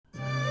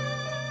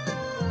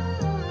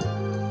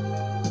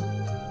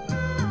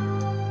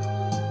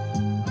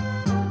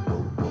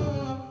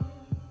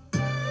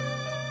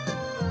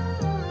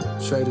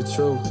Trey the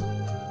Truth.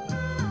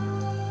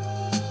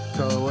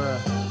 Cold World.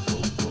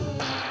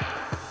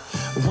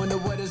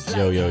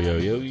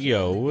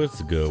 Yo,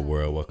 what's good,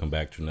 world? Welcome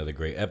back to another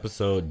great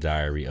episode,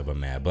 Diary of a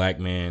Mad Black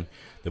Man.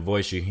 The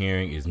voice you're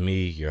hearing is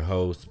me, your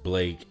host,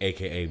 Blake,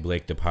 a.k.a.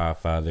 Blake the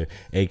Podfather,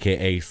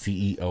 a.k.a.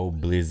 CEO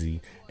Blizzy,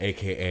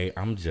 a.k.a.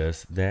 I'm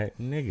just that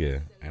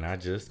nigga. And I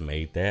just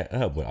made that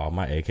up with all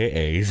my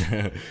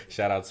AKAs.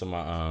 Shout out to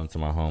my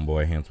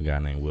homeboy, handsome guy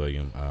named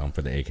William,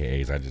 for the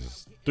AKAs. I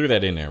just threw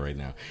that in there right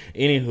now.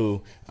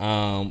 Anywho,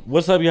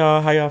 what's up,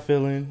 y'all? How y'all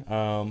feeling?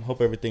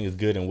 Hope everything is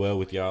good and well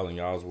with y'all in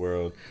y'all's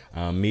world.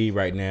 Me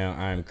right now,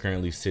 I am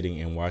currently sitting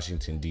in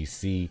Washington,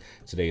 D.C.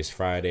 Today is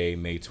Friday,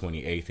 May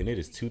 28th, and it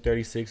is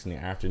 2:36 in the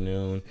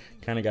afternoon.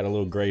 Kind of got a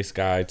little gray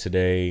sky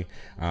today.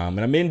 And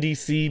I'm in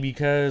D.C.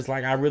 because,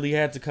 like, I really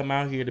had to come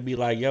out here to be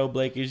like, yo,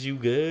 Blake, is you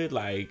good?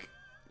 Like,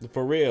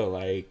 for real.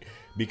 Like,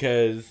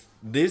 because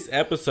this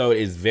episode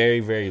is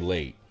very, very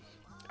late.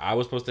 I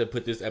was supposed to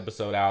put this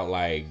episode out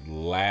like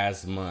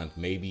last month,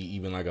 maybe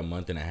even like a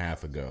month and a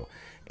half ago.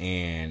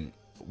 And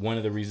one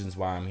of the reasons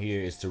why I'm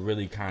here is to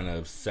really kind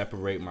of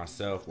separate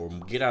myself or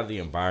get out of the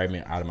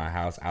environment, out of my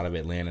house, out of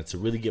Atlanta, to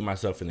really get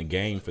myself in the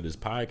game for this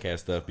podcast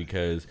stuff,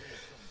 because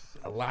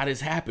a lot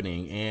is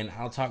happening. And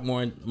I'll talk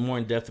more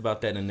in depth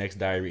about that in the next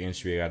diary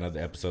entry. I got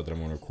another episode that I'm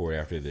going to record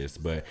after this.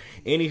 But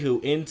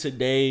anywho, in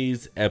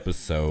today's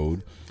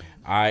episode,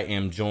 I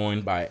am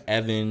joined by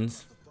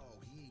Evans.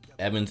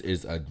 Evans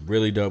is a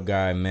really dope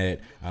guy I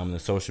met in the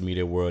social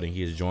media world, and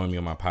he has joined me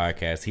on my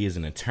podcast. He is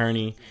an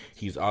attorney.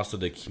 He's also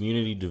the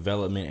community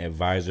development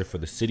advisor for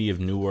the city of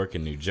Newark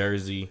in New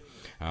Jersey.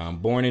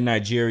 Born in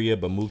Nigeria,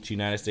 but moved to the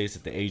United States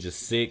at the age of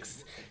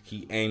 6.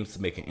 He aims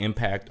to make an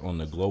impact on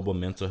the global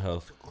mental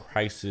health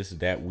crisis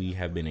that we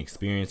have been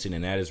experiencing,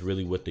 and that is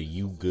really what the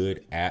You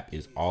Good app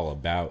is all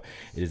about.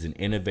 It is an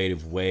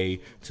innovative way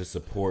to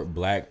support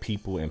Black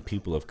people and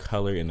people of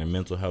color in their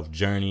mental health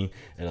journey.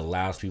 It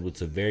allows people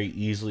to very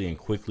easily and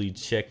quickly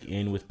check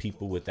in with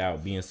people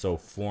without being so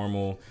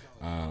formal,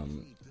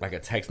 like a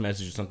text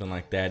message or something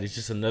like that. It's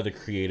just another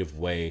creative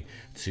way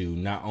to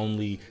not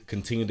only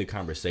continue the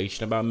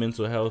conversation about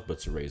mental health, but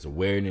to raise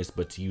awareness,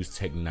 but to use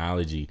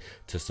technology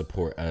to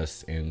support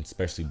us, and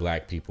especially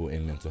Black people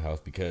in mental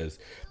health, because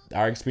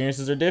our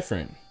experiences are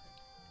different.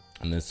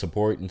 And the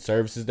support and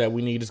services that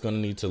we need is going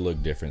to need to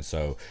look different.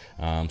 So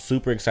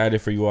super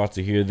excited for you all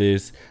to hear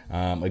this.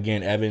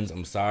 Again, Evans,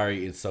 I'm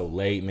sorry it's so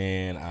late,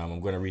 man. I'm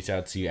going to reach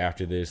out to you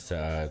after this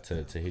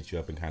to hit you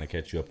up and kind of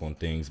catch you up on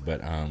things.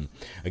 But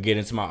again,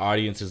 into my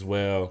audience as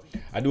well,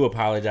 I do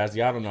apologize.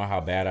 Y'all don't know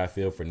how bad I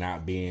feel for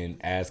not being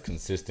as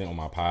consistent on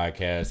my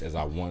podcast as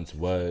I once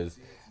was.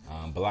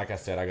 But like I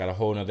said, I got a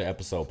whole nother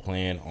episode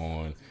planned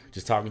on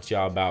just talking to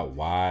y'all about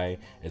why,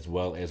 as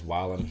well as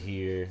while I'm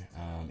here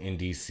in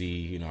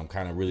DC, you know, I'm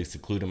kind of really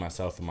secluding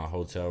myself in my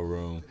hotel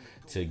room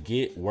to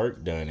get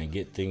work done and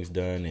get things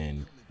done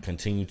and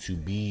continue to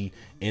be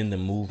in the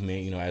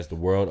movement, you know, as the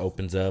world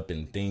opens up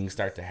and things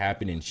start to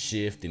happen and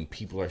shift and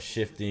people are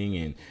shifting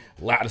and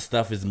a lot of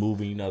stuff is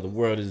moving. You know, the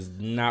world is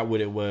not what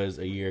it was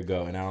a year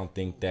ago, and I don't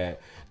think that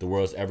the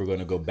world's ever going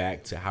to go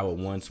back to how it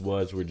once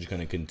was. We're just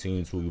going to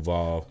continue to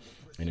evolve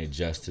and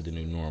adjust to the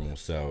new normal.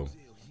 So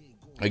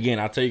again,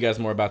 I'll tell you guys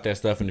more about that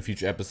stuff in the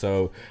future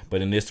episode.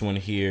 But in this one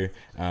here,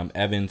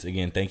 Evans,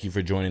 again, thank you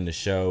for joining the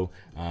show.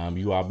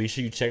 You all be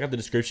sure you check out the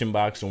description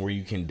box on where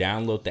you can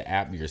download the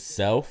app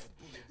yourself,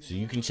 so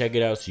you can check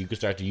it out, so you can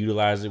start to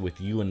utilize it with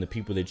you and the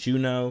people that you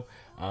know.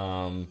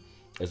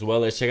 As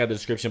well as check out the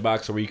description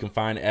box where you can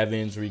find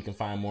Evans, where you can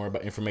find more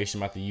about information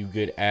about the You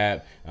Good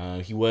app.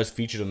 He was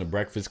featured on the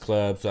Breakfast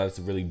Club, so that's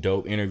a really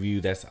dope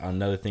interview. That's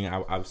another thing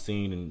I've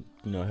seen and,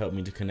 you know, helped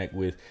me to connect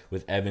with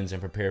Evans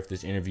and prepare for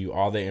this interview.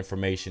 All that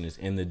information is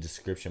in the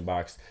description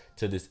box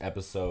to this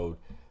episode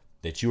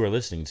that you are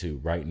listening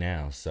to right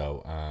now.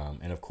 So,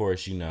 and of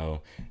course, you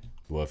know,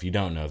 well, if you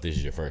don't know, if this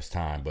is your first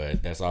time,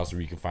 but that's also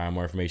where you can find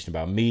more information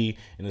about me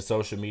in the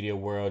social media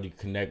world. You can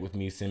connect with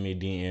me, send me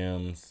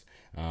DMs,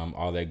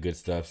 all that good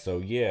stuff. So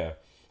yeah,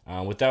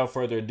 without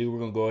further ado, we're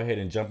gonna go ahead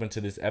and jump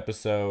into this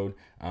episode.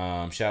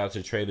 Shout out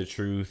to Trey the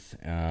Truth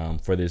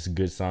for this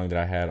good song that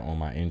I had on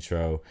my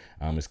intro.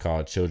 It's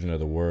called Children of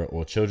the World,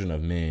 or Children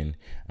of Men,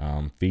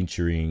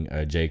 featuring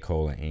J.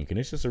 Cole and Ink, and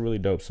it's just a really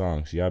dope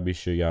song. So y'all be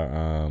sure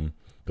y'all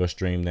go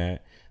stream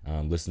that.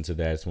 Listen to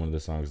that. It's one of the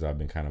songs that I've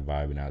been kind of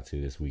vibing out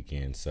to this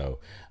weekend. So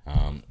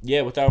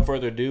yeah, without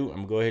further ado, I'm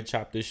gonna go ahead and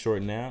chop this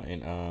short now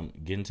and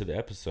get into the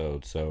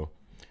episode. So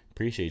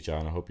appreciate y'all,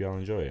 and I hope y'all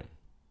enjoy it.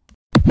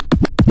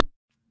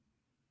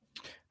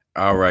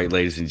 All right,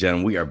 ladies and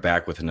gentlemen, we are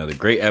back with another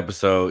great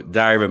episode,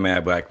 Diary of a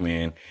Mad Black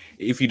Man.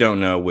 If you don't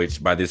know,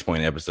 which by this point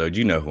in the episode,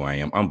 you know who I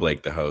am. I'm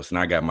Blake, the host, and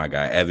I got my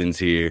guy Evans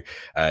here.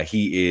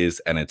 He is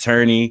an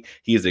attorney.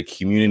 He is a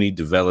community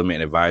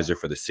development advisor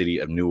for the city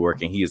of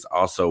Newark, and he is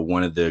also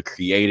one of the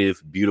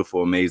creative,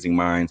 beautiful, amazing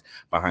minds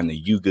behind the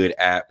You Good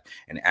app,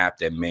 an app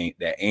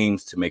that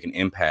aims to make an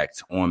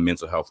impact on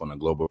mental health on a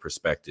global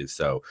perspective.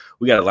 So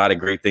we got a lot of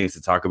great things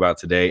to talk about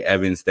today.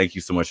 Evans, thank you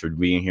so much for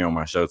being here on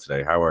my show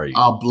today. How are you?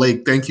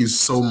 Blake, thank you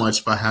so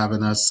much for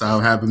having us,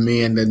 having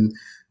me, and then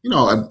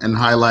and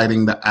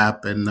highlighting the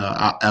app and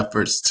our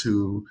efforts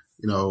to,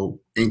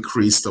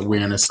 increase the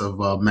awareness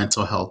of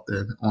mental health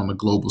on the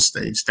global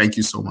stage. Thank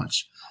you so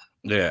much.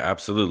 Yeah,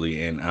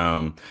 absolutely. And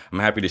I'm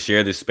happy to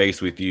share this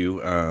space with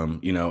you. I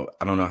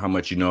don't know how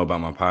much you know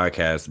about my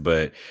podcast,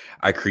 but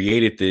I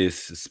created this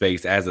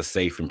space as a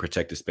safe and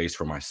protected space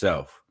for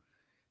myself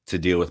to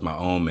deal with my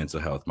own mental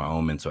health, my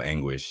own mental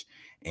anguish.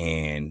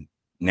 And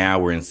now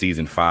we're in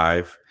season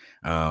 5,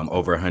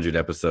 over 100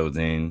 episodes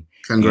in.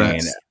 And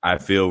Congrats. I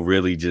feel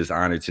really just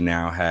honored to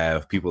now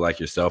have people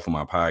like yourself on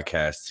my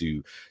podcast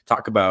to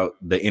talk about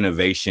the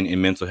innovation in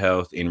mental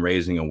health and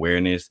raising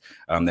awareness.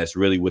 That's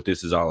really what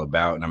this is all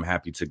about. And I'm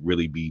happy to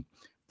really be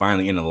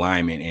finally in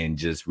alignment and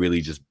just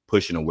really just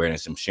pushing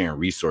awareness and sharing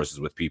resources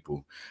with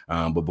people.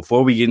 But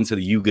before we get into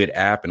the You Good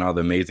app and all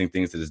the amazing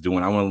things that it's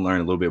doing, I want to learn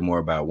a little bit more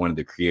about one of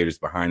the creators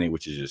behind it,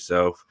 which is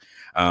yourself.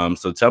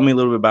 So tell me a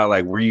little bit about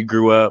like where you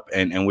grew up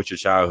and what your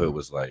childhood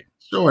was like.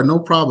 Sure, no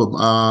problem.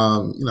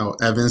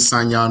 Evan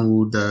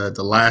Sanyanwu,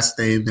 the last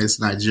name is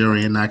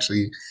Nigerian.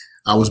 Actually,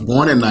 I was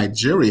born in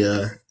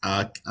Nigeria,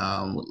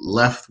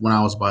 left when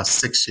I was about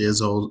 6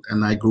 years old,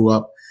 and I grew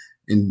up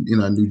in,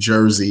 New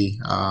Jersey,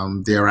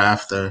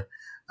 thereafter.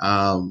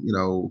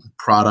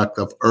 Product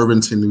of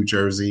Irvington, New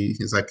Jersey.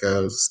 It's like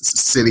a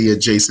city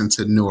adjacent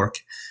to Newark.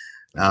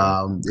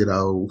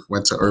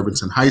 Went to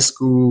Irvington High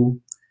School,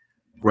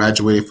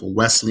 graduated from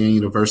Wesleyan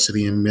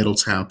University in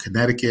Middletown,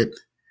 Connecticut.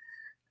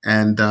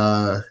 And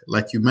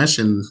like you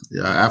mentioned,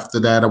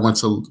 after that, I went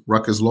to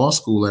Rutgers Law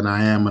School, and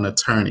I am an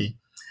attorney.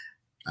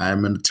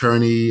 I'm an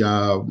attorney.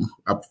 I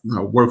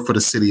work for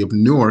the city of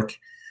Newark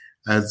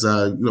as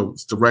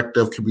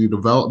director of community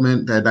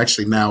development. That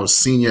actually now is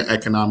senior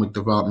economic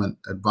development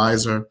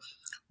advisor,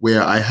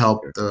 where I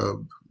help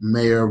the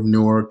mayor of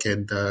Newark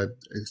and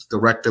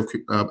director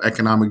of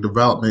economic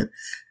development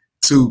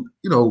to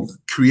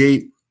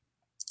create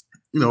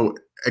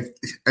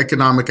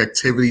economic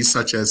activities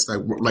such as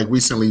like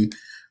recently.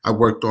 I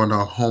worked on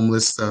a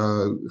homeless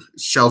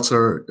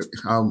shelter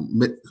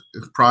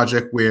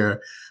project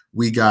where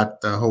we got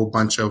a whole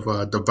bunch of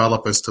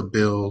developers to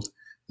build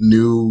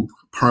new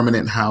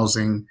permanent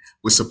housing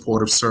with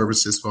supportive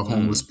services for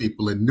homeless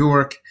people in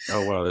Newark.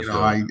 Oh wow, that's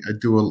I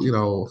do a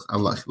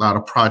lot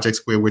of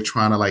projects where we're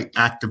trying to like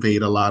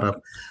activate a lot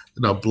of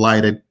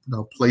blighted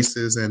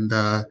places, and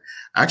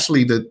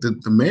actually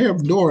the mayor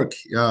of Newark,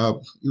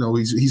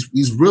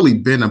 he's really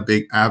been a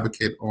big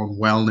advocate on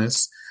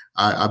wellness.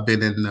 I've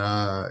been in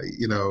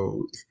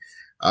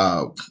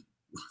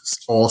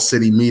all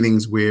city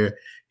meetings where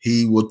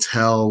he will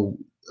tell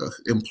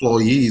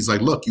employees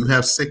like, look, you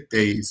have sick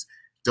days.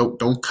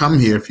 Don't come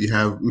here if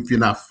you're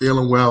not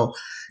feeling well.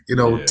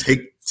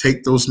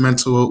 Take those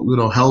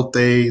mental health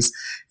days.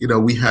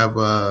 We have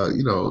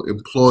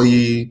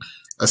employee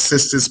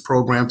assistance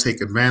program.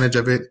 Take advantage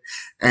of it.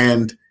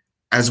 And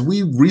as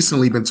we've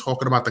recently been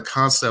talking about the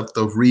concept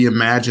of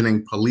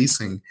reimagining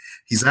policing,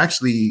 he's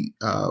actually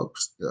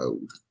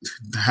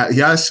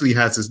he actually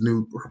has this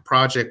new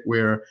project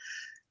where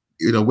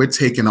we're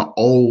taking an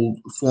old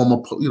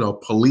former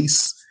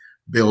police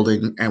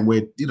building, and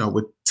we're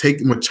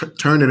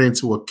turning it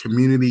into a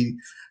community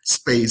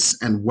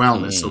space and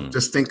wellness. So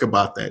just think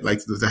about that, like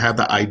to have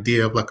the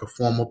idea of like a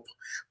former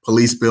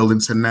police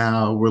building to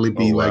now really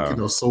be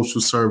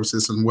social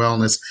services and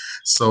wellness.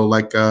 So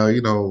like my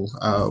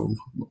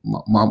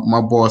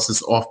boss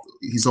is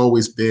he's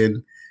always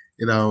been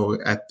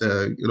at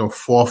the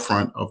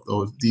forefront of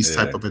these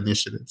type of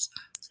initiatives,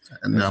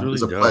 and really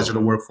it's a pleasure to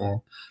work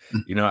for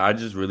him. I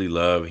just really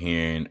love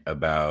hearing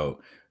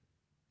about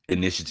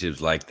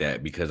initiatives like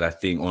that, because I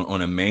think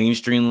on a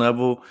mainstream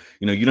level,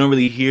 you don't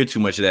really hear too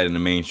much of that in the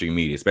mainstream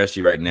media,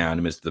 especially right now in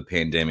the midst of the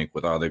pandemic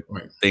with all the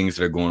things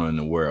that are going on in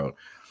the world.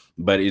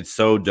 But it's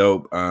so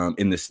dope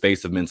in the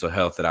space of mental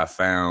health that I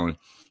found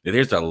that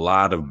there's a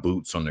lot of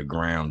boots on the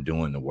ground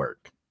doing the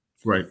work.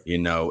 Right.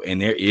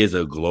 And there is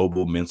a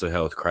global mental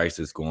health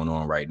crisis going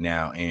on right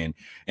now. And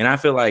I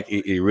feel like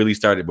it really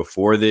started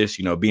before this,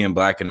 being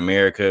Black in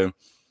America.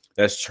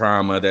 That's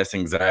trauma, that's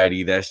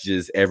anxiety, that's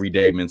just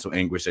everyday mental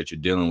anguish that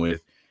you're dealing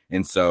with.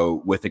 And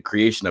so with the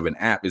creation of an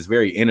app, it's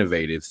very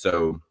innovative.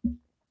 So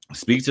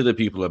speak to the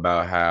people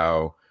about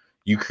how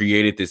you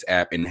created this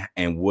app and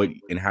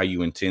how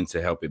you intend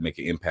to help it make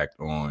an impact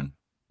on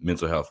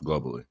mental health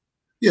globally.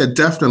 Yeah,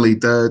 definitely.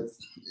 The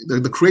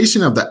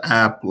creation of the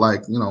app,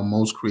 like,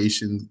 most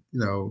creations,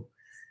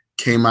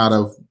 came out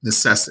of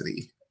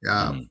necessity.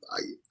 I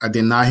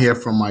did not hear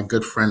from my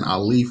good friend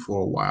Ali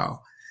for a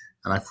while,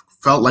 and I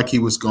felt like he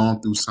was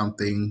going through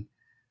something.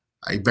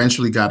 I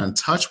eventually got in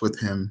touch with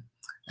him,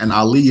 and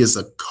Ali is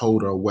a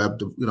coder,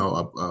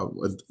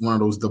 one of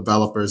those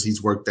developers.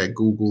 He's worked at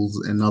Google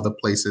and other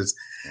places.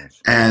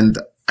 And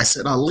I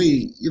said,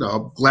 Ali,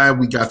 I'm glad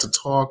we got to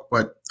talk,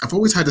 but I've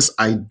always had this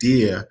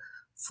idea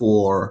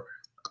for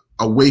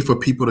a way for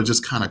people to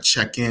just kind of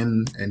check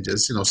in and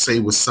just, say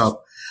what's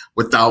up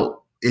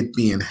without it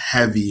being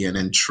heavy and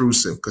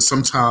intrusive. Because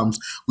sometimes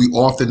we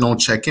often don't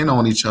check in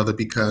on each other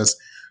because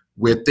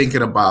we're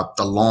thinking about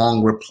the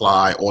long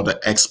reply or the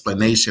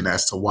explanation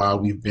as to why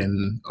we've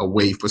been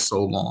away for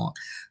so long.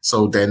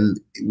 So then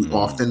we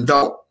often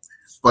don't.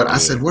 But I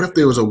said, what if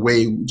there was a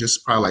way,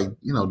 just probably like,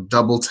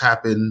 double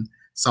tapping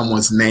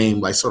someone's name,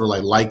 like sort of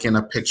like liking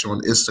a picture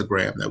on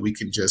Instagram, that we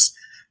can just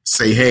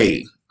say,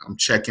 hey, I'm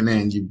checking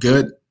in. You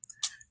good?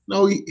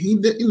 No, he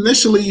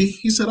initially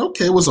he said,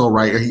 okay, it was all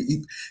right.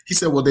 He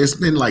said, well, there's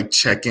been like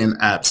check-in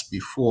apps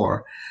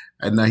before,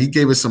 and he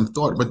gave it some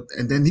thought.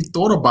 And then he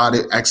thought about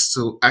it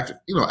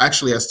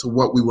actually as to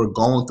what we were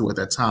going through at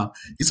that time.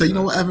 He said,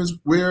 Evans,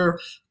 we're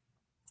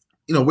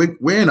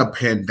in a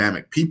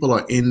pandemic. People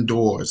are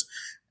indoors,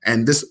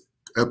 and this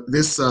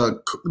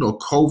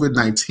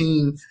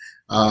COVID-19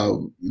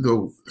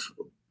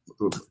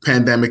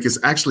 pandemic is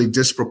actually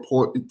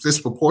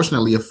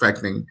disproportionately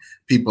affecting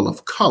people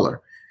of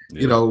color.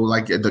 Yeah.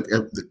 Like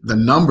the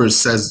numbers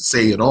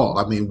say it all.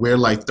 I mean, we're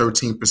like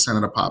 13%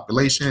 of the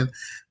population,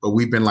 but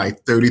we've been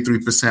like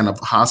 33% of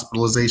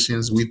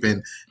hospitalizations. We've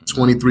been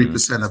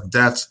 23% of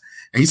deaths.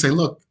 And he said,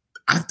 look,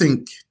 I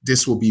think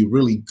this will be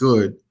really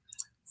good,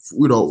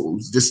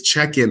 this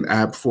check-in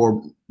app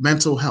for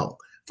mental health,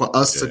 for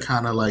us to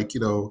kind of like,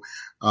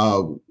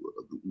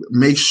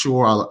 make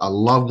sure our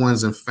loved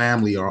ones and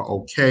family are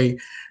okay. And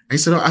he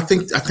said, I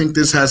think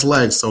this has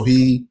legs. So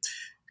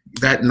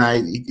that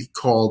night he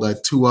called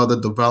two other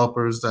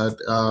developers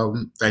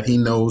that he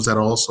knows that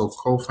are also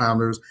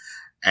co-founders,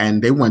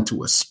 and they went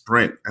to a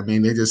sprint. I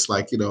mean, they just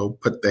like,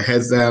 put their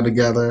heads down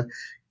together,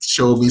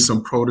 showed me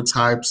some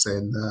prototypes,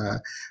 and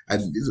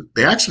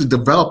they actually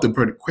developed it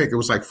pretty quick. It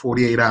was like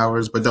 48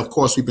 hours, but of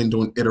course we've been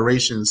doing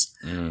iterations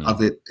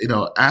of it,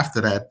 after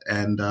that.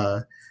 And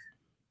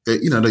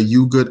the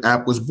You Good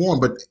app was born.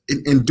 But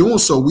in doing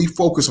so, we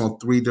focus on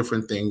three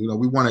different things.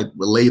 We wanted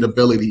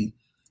relatability,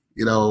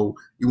 we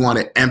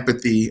wanted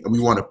empathy, and we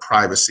wanted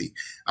privacy.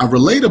 And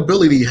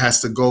relatability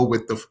has to go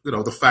with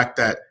the fact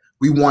that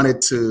we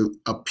wanted to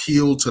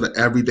appeal to the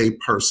everyday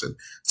person.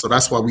 So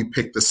that's why we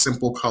picked the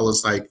simple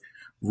colors like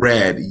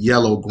red,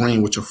 yellow,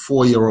 green, which a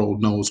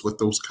 4-year-old knows what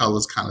those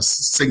colors kind of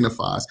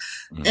signifies.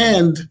 Mm-hmm.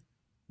 And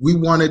we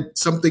wanted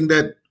something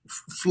that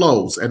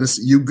flows, and it's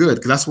you good,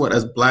 because that's what,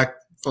 as Black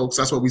folks,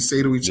 that's what we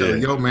say to each other.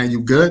 Yo, man,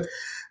 you good?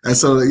 And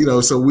so,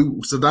 so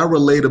that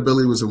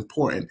relatability was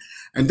important.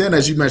 And then,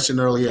 as you mentioned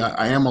earlier,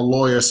 I am a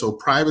lawyer, so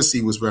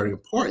privacy was very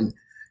important.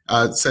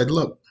 Said,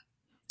 look,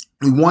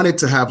 we wanted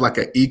to have like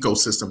an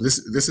ecosystem.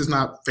 This is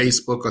not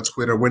Facebook or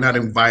Twitter. We're not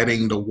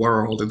inviting the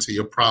world into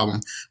your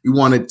problem. We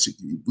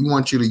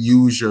want you to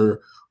use your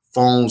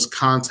phone's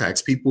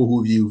contacts, people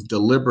who you've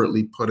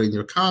deliberately put in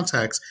your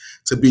contacts,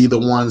 to be the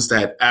ones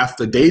that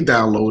after they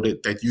download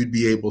it, that you'd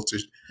be able to,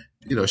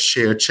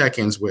 share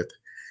check-ins with.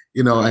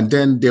 And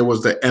then there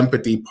was the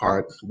empathy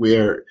part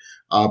where,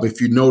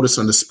 if you notice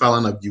on the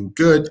spelling of You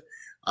Good,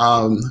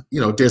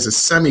 there's a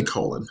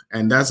semicolon,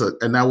 and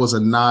that was a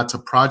nod to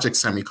Project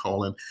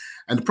Semicolon,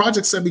 and the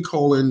Project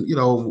Semicolon,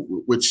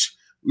 which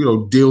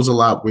deals a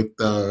lot with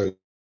the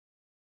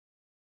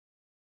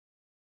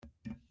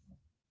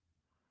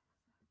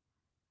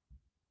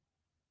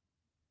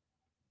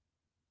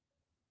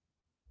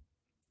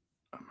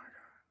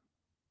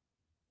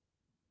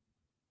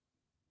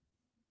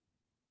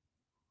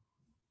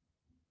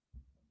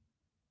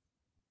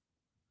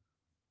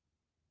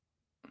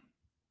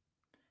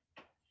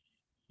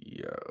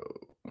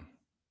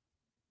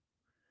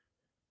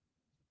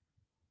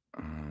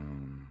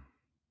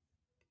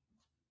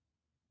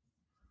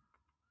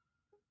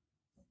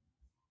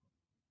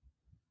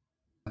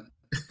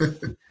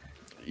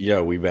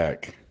Yo, we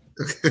back.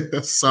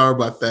 Sorry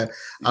about that.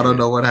 I don't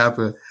know what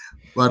happened.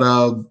 But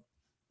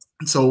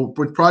so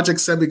with Project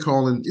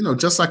Semicolon,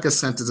 just like a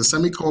sentence, a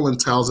semicolon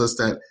tells us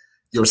that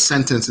your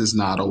sentence is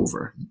not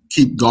over.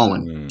 Keep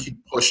going, keep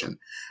pushing.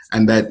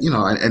 And that,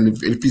 and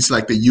if it's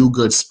like the You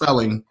Good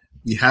spelling,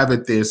 we have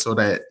it there so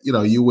that,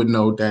 you would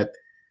know that,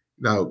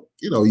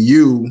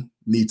 you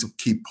need to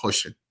keep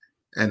pushing.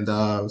 And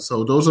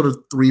so those are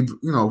the three,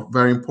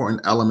 very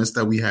important elements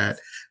that we had: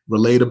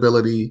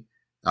 relatability,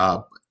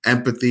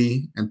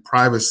 empathy, and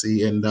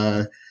privacy. And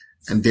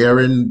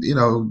therein,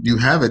 you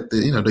have it,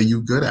 the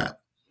You Good app.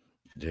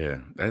 Yeah,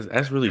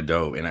 that's really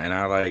dope. And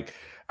I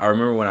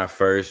remember when I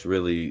first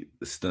really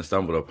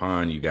stumbled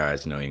upon you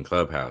guys, in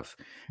Clubhouse,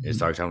 and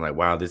started talking like,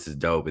 wow, this is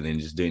dope. And then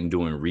just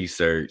doing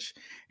research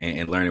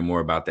and learning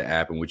more about the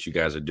app and what you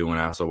guys are doing.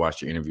 I also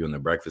watched your interview on the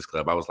Breakfast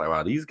Club. I was like,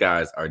 wow, these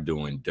guys are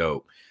doing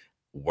dope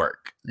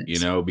work,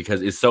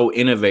 because it's so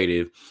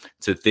innovative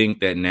to think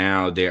that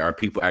now there are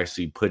people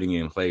actually putting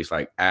in place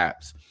like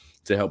apps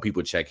to help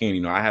people check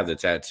in. I have the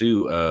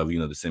tattoo of,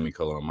 the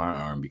semicolon on my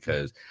arm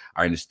because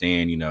I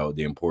understand,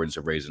 the importance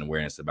of raising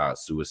awareness about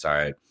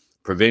suicide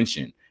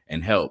prevention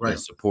and help and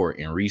support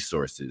and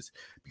resources,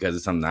 because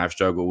it's something I've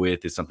struggled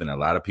with. It's something a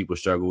lot of people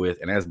struggle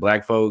with. And as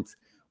Black folks,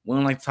 we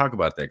don't like to talk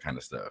about that kind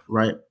of stuff.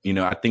 Right.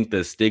 I think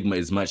the stigma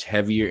is much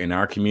heavier in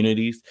our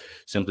communities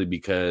simply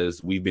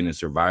because we've been in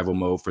survival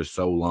mode for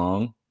so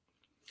long.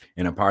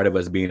 And a part of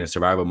us being in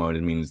survival mode,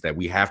 it means that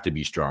we have to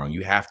be strong.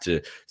 You have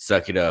to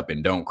suck it up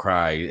and don't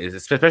cry,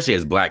 especially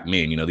as Black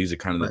men. These are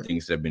kind of the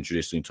things that have been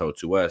traditionally told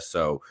to us.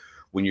 So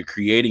when you're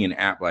creating an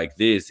app like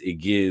this, it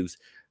gives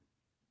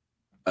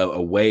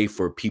a way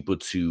for people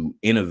to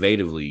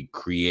innovatively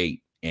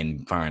create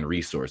and find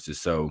resources.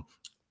 So,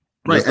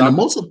 right. And the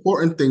most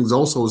important things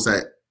also is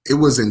that it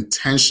was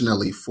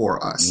intentionally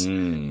for us,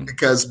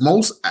 because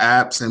most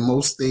apps and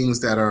most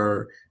things that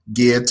are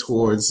geared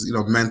towards,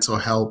 mental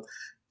health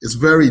is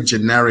very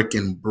generic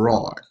and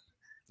broad.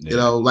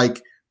 Yeah.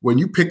 Like when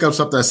you pick up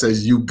something that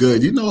says "you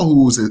good,"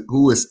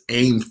 who is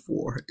aimed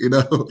for.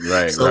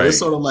 Right. So right. It's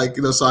sort of like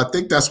So I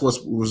think that's what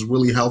was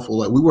really helpful.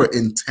 Like we were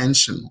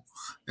intentional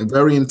and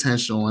very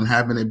intentional in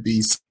having it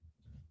be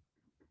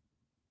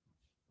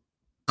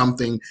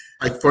something.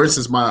 Like for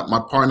instance,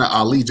 my partner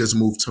Ali just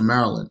moved to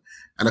Maryland,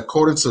 and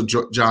according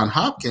to John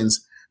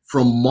Hopkins,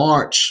 from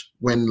March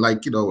when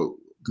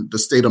the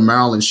state of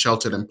Maryland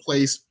sheltered in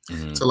place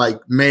to like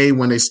May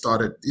when they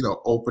started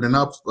opening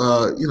up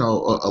a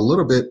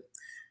little bit,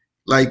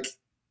 like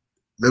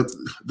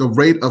the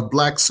rate of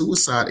Black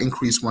suicide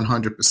increased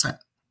 100%.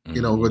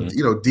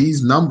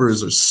 These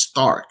numbers are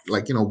stark.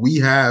 Like we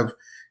have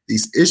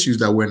these issues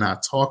that we're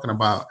not talking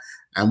about,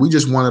 and we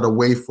just wanted a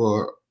way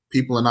for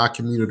people in our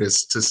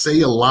communities to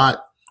say a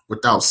lot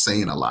without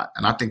saying a lot,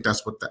 and I think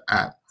that's what the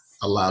app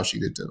allows you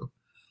to do.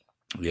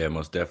 Yeah,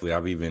 most definitely.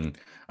 I've even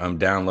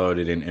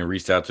downloaded and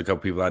reached out to a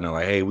couple people I know,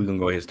 like, hey, we're gonna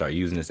go ahead and start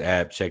using this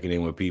app, checking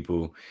in with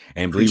people.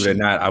 And believe it or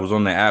not, I was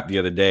on the app the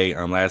other day,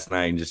 last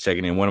night, and just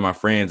checking in. One of my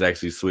friends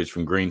actually switched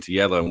from green to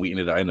yellow, and we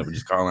ended up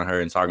just calling her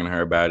and talking to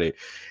her about it.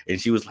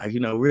 And she was like,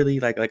 really,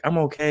 like I'm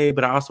okay,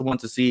 but I also want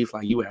to see if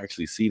like you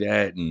actually see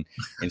that and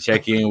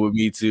check in with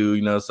me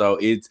too, So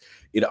it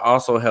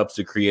also helps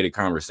to create a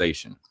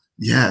conversation.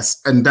 Yes,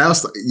 and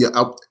that's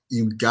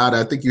you got it.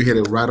 I think you hit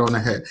it right on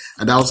the head,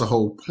 and that was the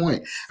whole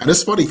point. And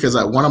it's funny because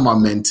one of my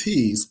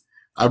mentees,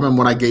 I remember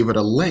when I gave it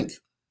a link,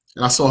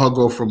 and I saw her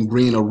go from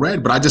green to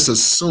red, but I just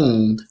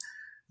assumed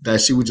that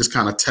she was just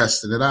kind of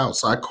testing it out.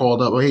 So I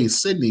called up, hey,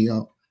 Sydney,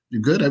 you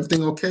good?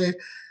 Everything okay?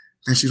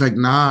 And she's like,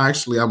 nah,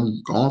 actually,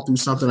 I'm going through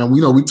something. And we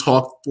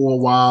talked for a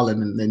while,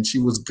 and then she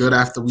was good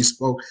after we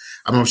spoke.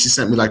 I remember she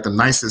sent me like the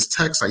nicest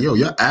text, like, yo,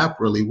 your app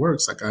really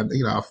works. Like, I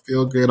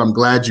feel good. I'm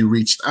glad you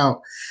reached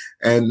out.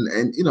 And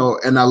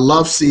I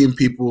love seeing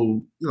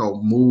people,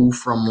 move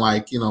from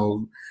like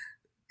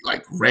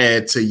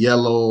red to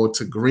yellow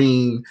to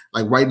green.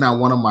 Like right now,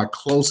 one of my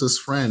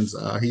closest friends,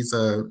 he's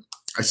a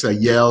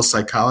Yale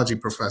psychology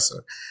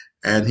professor,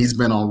 and he's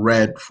been on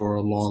red for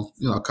a long,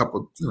 a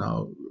couple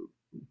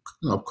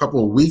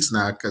of weeks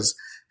now because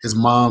his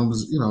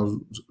mom's,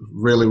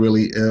 really,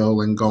 really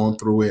ill and going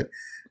through it.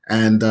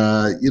 And,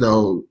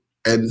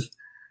 and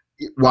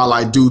while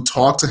I do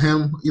talk to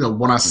him,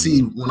 when I see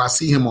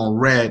him on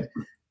red,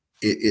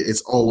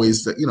 it's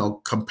always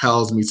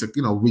compels me to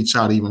reach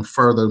out even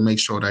further to make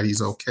sure that he's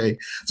okay.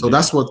 So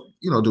that's what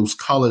those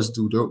colors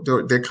do.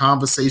 They're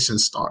conversation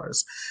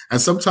starters,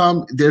 and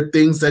sometimes they're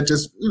things that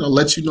just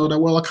let you know that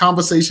a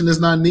conversation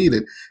is not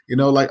needed. You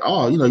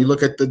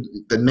look at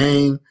the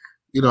name.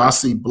 I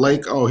see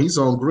Blake. Oh, he's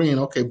on green.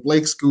 Okay,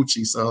 Blake's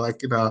Gucci. So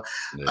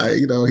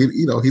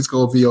he's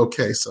gonna be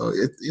okay. So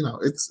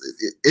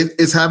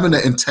it's having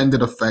the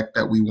intended effect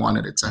that we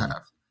wanted it to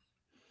have.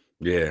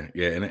 Yeah,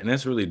 and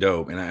that's really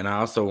dope. And I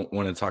also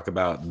want to talk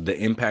about the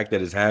impact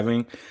that it's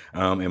having.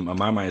 In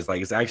my mind,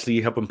 it's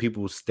actually helping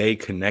people stay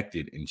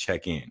connected and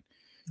check in.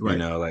 Right.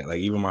 Like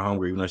even my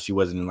homegirl, even though she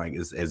wasn't in like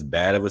as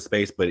bad of a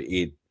space, but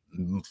it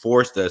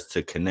forced us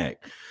to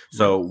connect.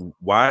 So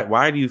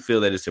why do you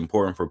feel that it's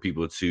important for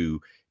people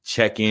to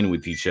check in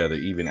with each other,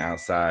 even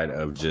outside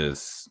of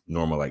just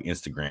normal like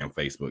Instagram,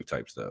 Facebook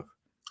type stuff?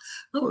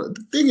 No,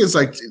 the thing is,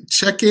 like,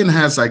 check-in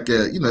has like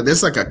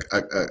there's like a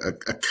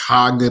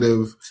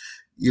cognitive,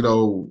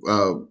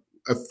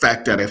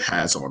 effect that it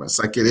has on us.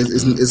 Like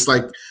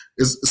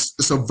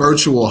it's a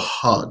virtual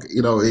hug.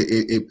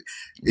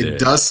 It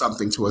does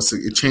something to us.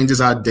 It changes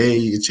our day.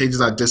 It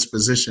changes our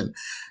disposition,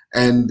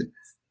 and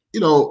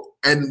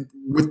and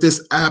with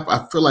this app,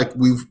 I feel like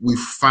we've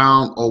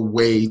found a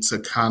way to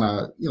kind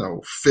of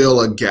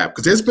fill a gap,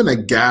 because there's been a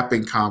gap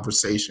in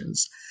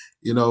conversations.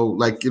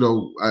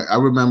 I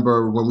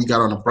remember when we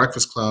got on the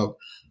Breakfast Club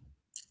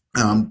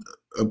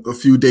a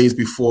few days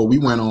before we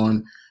went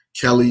on,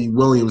 Kelly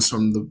Williams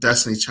from the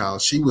Destiny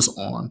Child, she was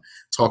on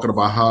talking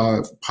about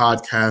her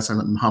podcast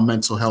and her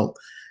mental health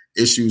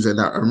issues. And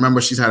I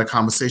remember she's had a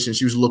conversation.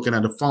 She was looking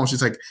at the phone.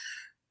 She's like,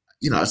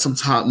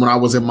 sometimes when I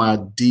was in my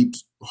deep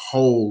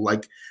hole,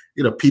 like,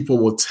 people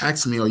will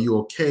text me, are you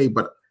okay?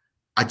 But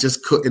I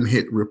just couldn't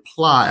hit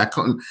reply. I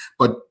couldn't,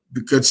 but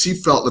because she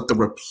felt that the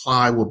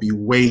reply will be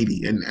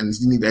weighty and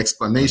you need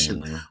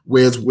explanation. Mm-hmm.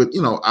 Whereas with,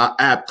 our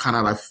app kind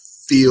of like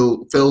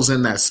fills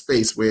in that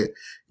space where,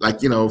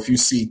 like, if you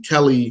see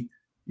Kelly,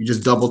 you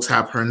just double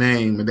tap her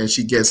name and then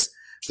she gets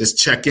this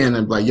check in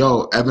and like,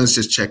 yo, Evans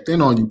just checked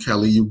in on you,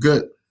 Kelly, you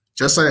good?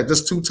 Just like that,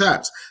 just 2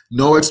 taps,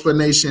 no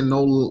explanation,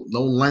 no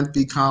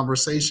lengthy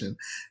conversation,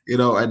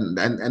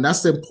 and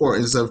that's the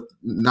importance of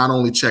not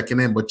only checking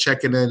in, but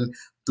checking in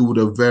through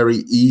the very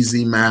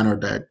easy manner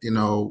that,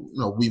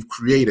 we've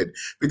created.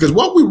 Because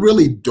what we're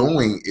really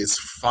doing is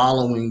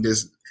following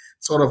this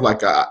sort of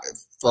like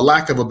for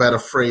lack of a better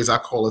phrase, I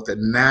call it the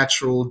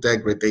natural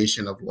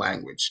degradation of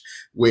language.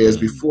 Whereas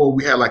before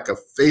we had like a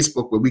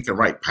Facebook where we can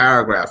write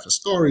paragraphs and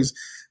stories,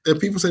 then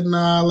people said,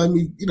 nah, let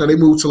me, they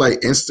moved to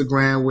like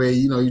Instagram where,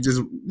 you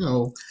just,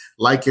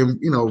 liking,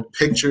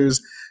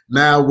 pictures.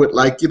 Now with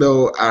like,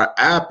 our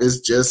app is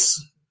just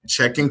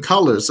checking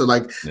colors. So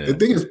like the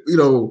thing is,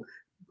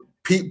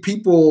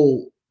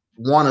 people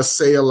want to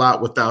say a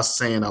lot without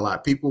saying a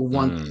lot. People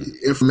want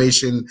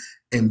information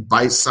in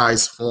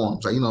bite-sized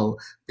forms. Like,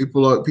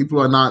 people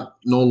are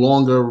no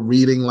longer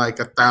reading like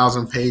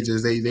 1,000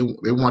 pages. They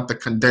want the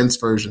condensed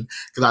version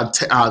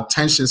because our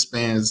attention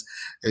spans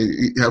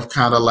have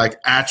kind of like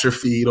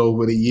atrophied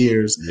over the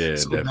years. Yeah,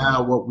 so definitely.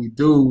 Now what we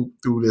do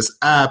through this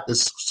app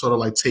is sort of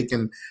like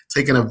taking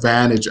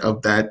advantage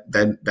of that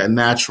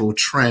natural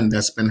trend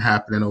that's been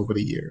happening over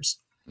the years.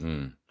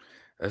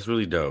 That's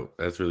really dope.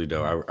 That's really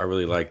dope. I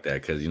really like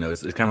that because,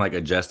 it's kind of like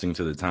adjusting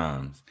to the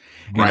times.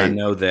 And Right. I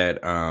know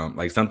that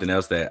like something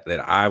else that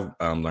I've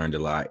learned a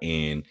lot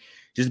in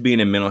just being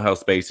in mental health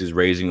spaces,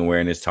 raising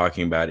awareness,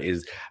 talking about it,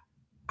 is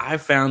I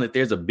found that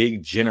there's a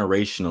big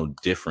generational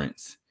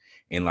difference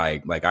in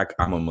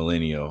I'm a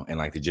millennial, and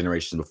like the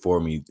generations before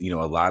me, a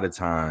lot of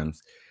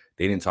times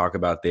they didn't talk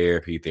about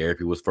therapy.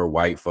 Therapy was for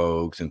white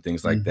folks and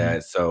things like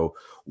that. So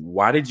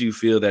why did you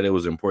feel that it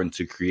was important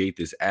to create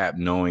this app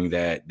knowing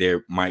that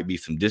there might be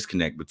some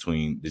disconnect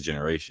between the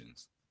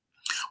generations?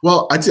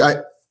 Well,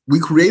 we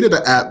created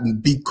an app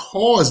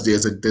because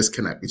there's a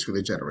disconnect between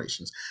the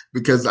generations.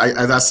 Because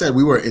as I said,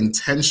 we were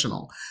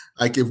intentional.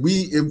 Like if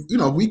we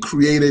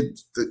created,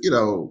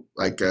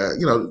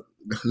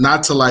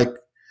 not to like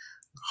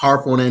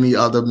harp on any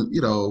other,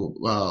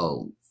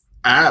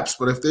 apps,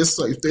 but if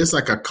there's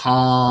like a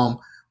Calm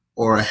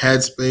or a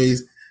Headspace,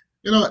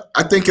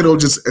 I think it'll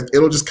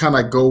just kind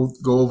of go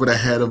over the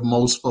head of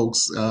most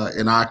folks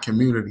in our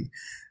community.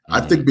 I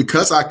think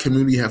because our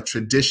community have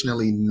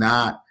traditionally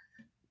not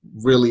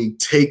really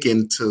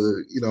taken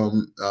to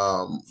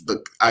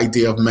the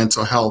idea of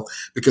mental health,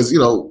 because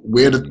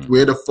we're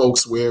the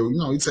folks where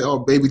you say, oh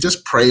baby,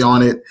 just pray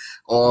on it,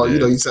 or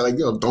you say like,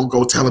 don't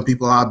go telling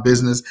people our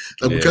business,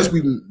 because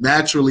we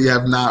naturally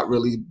have not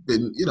really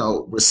been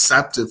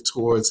receptive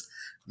towards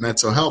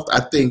mental health. I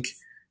think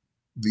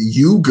the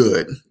You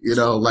Good,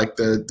 like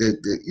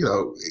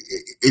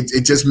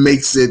it just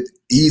makes it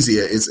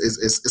easier.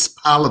 It's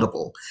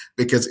palatable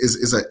because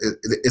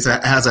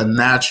it has a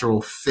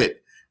natural fit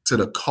to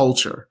the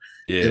culture,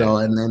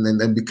 and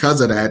then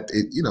because of that,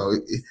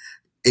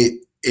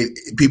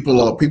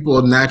 people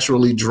are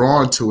naturally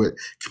drawn to it.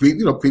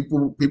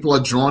 People are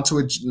drawn to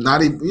it,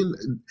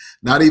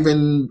 not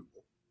even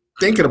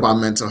thinking about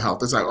mental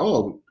health. It's like,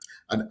 oh,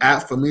 an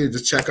app for me to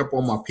just check up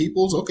on my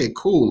peoples. Okay,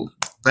 cool.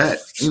 Bet,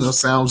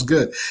 sounds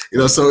good.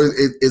 So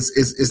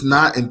it's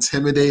not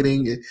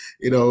intimidating.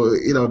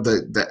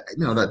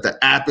 The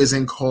app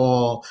isn't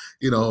called,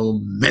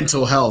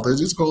 mental health. It's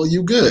just called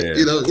You Good.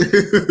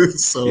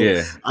 So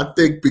I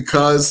think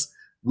because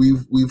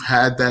we've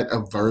had that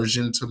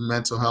aversion to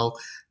mental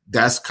health,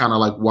 that's kind of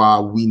like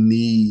why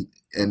we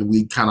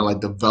kind of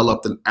like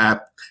developed an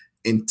app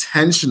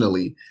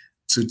intentionally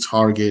to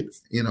target,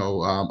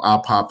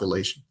 our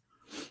population.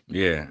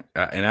 Yeah.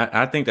 And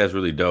I think that's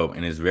really dope.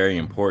 And it's very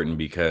important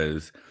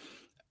because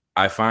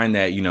I find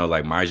that,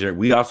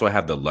 we also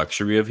have the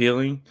luxury of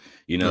healing,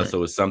 Right.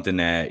 So it's something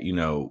that,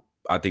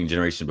 I think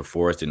generations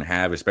before us didn't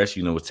have,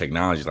 especially, with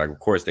technology. Like, of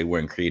course, they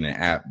weren't creating an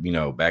app,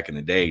 back in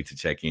the day to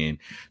check in.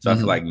 So I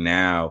feel like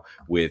now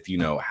with,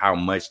 how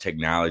much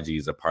technology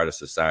is a part of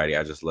society,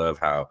 I just love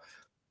how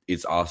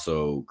it's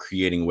also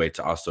creating a way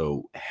to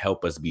also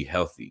help us be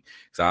healthy.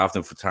 So I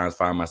often times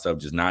find myself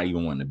just not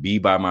even wanting to be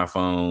by my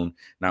phone,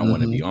 not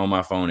wanting to be on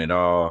my phone at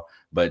all,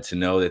 but to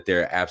know that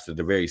there are apps that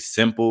are very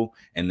simple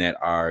and that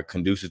are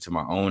conducive to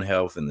my own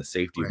health and the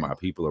safety of my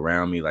people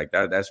around me. Like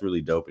that's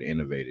really dope and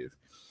innovative.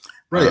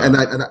 Right. And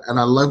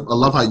I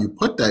love how you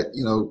put that,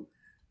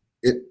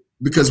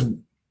 because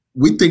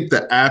we think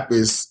the app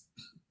is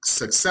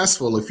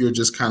successful if you're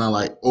just kind of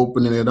like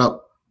opening it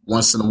up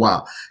once in a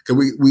while.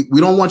 Because we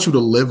don't want you to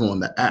live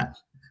on the app.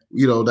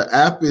 The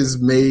app is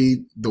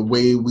made the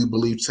way we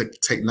believe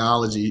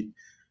technology,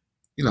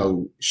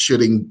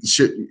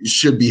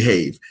 should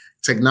behave.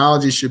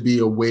 Technology should be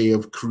a way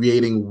of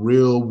creating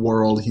real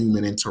world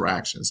human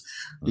interactions.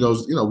 We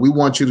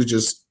want you to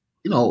just,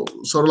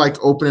 sort of like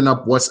opening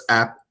up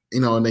WhatsApp,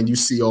 and then you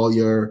see all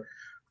your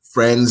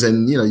friends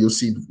and, you'll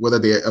see whether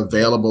they're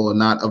available or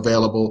not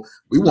available.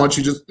 We want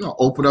you to just,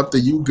 open up the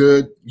You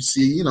Good. You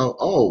see,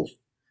 oh,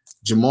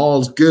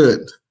 Jamal's good.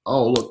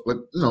 Oh, look, but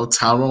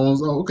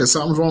Tyrone's. Oh, okay,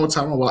 something's wrong with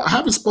Tyrone. Well, I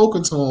haven't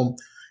spoken to him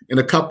in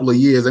a couple of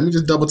years. Let me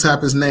just double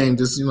tap his name.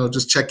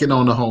 Just check in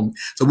on the home.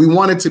 So we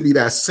want it to be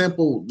that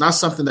simple, not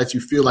something that you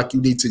feel like you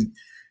need to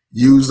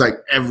use like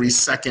every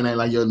second and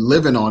like you're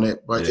living on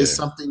it, but it's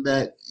something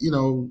that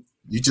you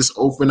just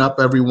open up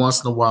every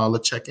once in a while to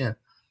check in.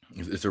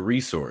 It's a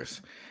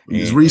resource.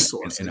 It's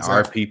resource. And exactly.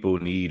 Our people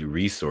need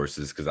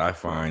resources, because I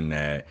find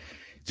that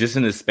just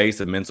in the space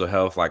of mental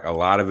health, like a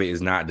lot of it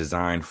is not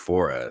designed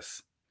for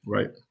us.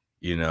 Right.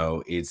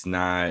 It's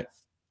not,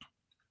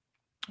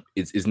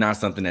 it's not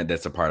something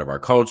that's a part of our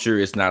culture.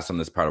 It's not something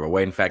that's part of our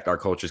way. In fact, our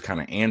culture is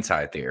kind of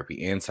anti-therapy,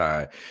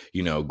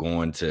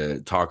 going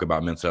to talk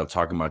about mental health,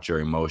 talking about your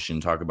emotion,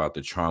 talk about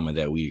the trauma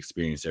that we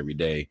experience every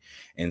day.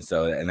 And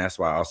that's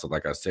why also,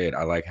 like I said,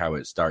 I like how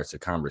it starts a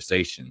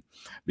conversation,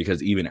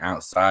 because even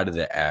outside of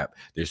the app,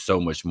 there's so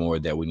much more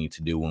that we need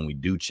to do when we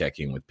do check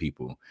in with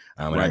people.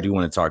 And I do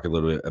want to talk a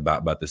little bit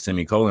about the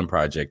Semicolon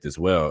Project as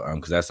well,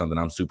 because that's something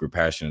I'm super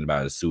passionate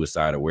about, is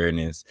suicide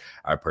awareness.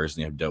 I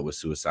personally have dealt with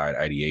suicide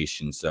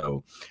ideation.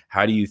 So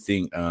how do you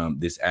think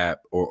this app,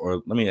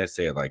 or let me just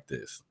say it like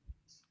this,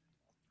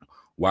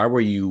 why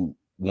were you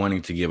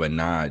wanting to give a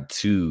nod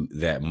to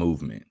that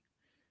movement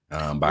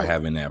by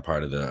having that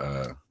part of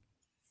the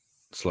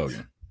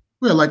slogan?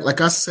 Well,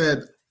 like I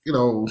said,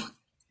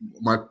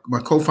 my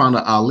co-founder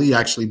Ali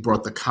actually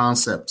brought the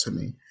concept to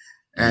me,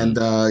 and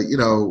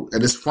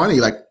and it's funny.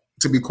 Like,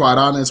 to be quite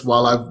honest,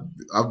 while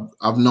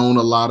I've known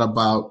a lot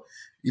about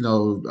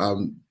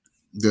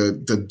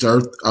the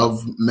dearth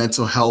of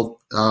mental health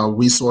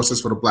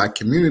resources for the Black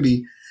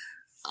community,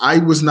 I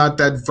was not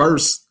that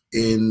versed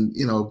in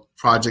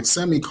Project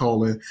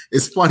Semicolon.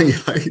 It's funny,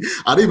 like,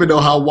 I didn't even know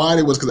how wide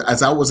it was, because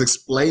as I was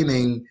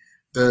explaining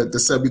the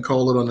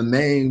semicolon on the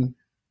name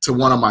to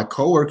one of my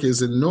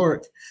coworkers in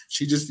Newark,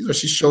 she just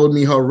she showed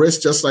me her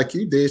wrist just like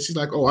you did. She's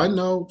like, "Oh, I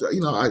know,"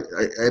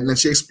 and then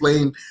she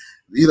explained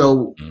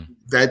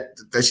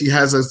that she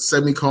has a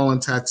semicolon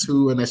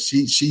tattoo, and that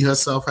she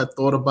herself had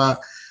thought about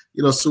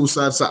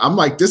suicide. So I'm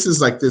like, this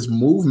is like this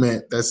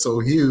movement that's so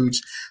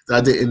huge that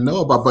I didn't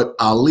know about. But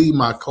Ali,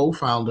 my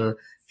co-founder,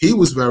 he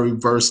was very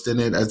versed in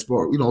it as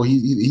well.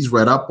 He's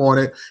read up on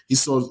it. He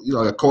saw,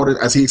 according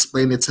as he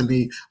explained it to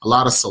me, a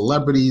lot of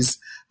celebrities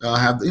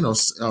have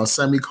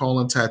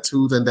semicolon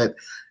tattoos, and that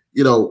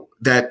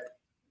that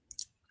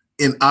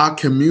in our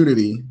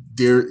community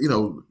there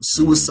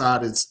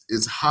suicide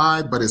is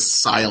high, but it's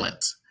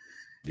silent.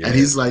 Yeah. And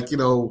he's like,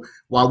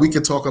 while we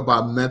can talk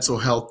about mental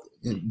health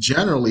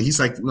generally, he's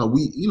like,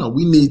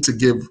 we need to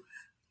give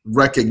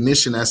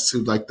recognition as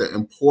to like the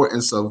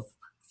importance of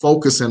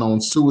focusing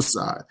on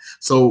suicide.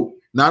 So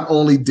not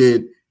only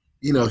did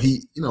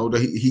he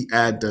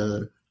add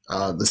the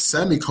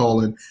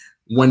semicolon,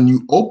 when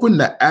you open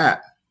the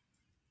app,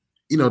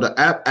 the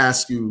app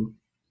asks you,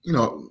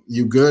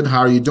 you good? How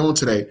are you doing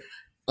today?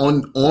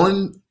 On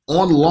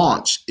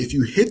launch, if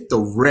you hit the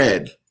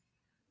red,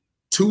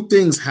 two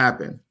things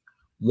happen.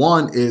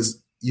 One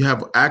is you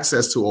have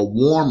access to a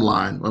warm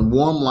line, and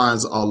warm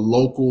lines are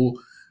local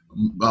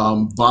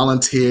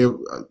volunteer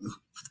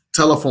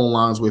telephone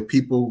lines where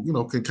people,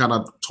 can kind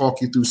of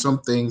talk you through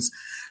some things.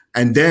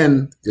 And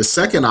then the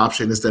second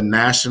option is the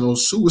National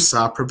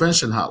Suicide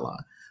Prevention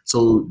Hotline.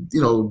 So,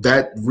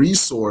 that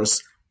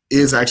resource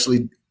is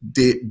actually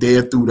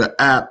there through the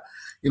app.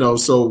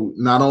 So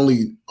not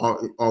only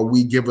are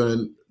we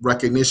given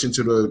recognition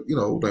to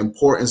the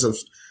importance of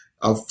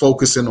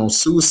focusing on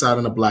suicide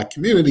in the Black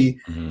community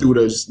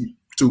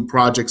through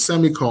Project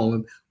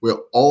Semicolon, we're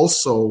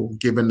also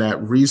given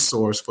that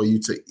resource for you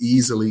to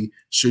easily,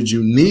 should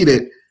you need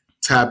it,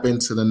 tap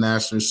into the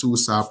National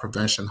Suicide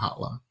Prevention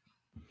Hotline.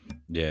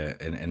 Yeah,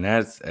 and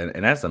that's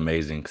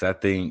amazing, because I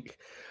think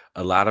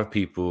a lot of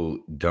people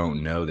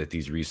don't know that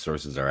these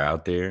resources are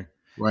out there.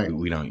 Right.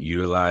 We don't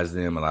utilize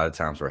them. A lot of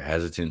times we're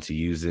hesitant to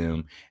use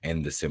them,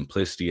 and the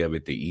simplicity of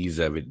it, the ease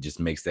of it,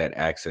 just makes that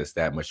access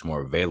that much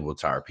more available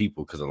to our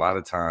people. Because a lot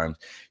of times,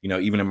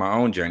 even in my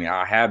own journey,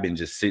 I have been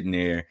just sitting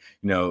there,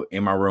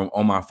 in my room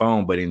on my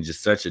phone, but in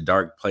just such a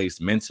dark place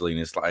mentally.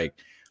 And it's like,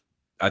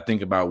 I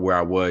think about where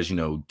I was,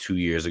 2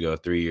 years ago,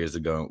 3 years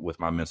ago with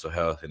my mental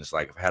health. And it's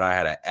like, had I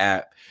had an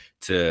app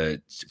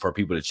for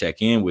people to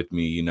check in with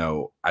me,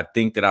 I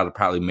think that I'd have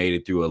probably made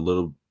it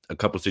through a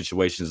couple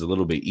situations a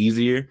little bit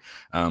easier,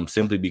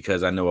 simply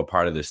because I know a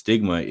part of the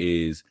stigma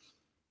is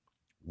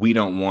we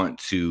don't want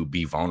to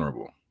be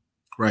vulnerable.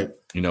 Right.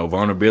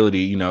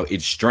 Vulnerability,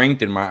 it's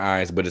strength in my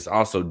eyes, but it's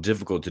also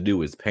difficult to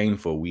do. It's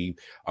painful. We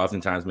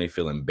oftentimes may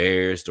feel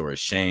embarrassed or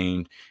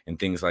ashamed and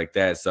things like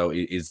that. So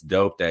it's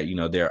dope that,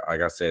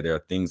 like I said, there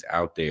are things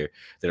out there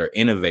that are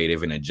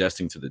innovative and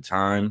adjusting to the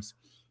times,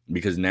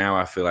 because now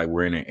I feel like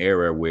we're in an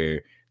era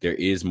where there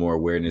is more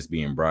awareness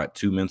being brought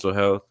to mental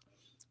health,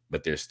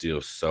 but there's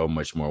still so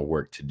much more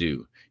work to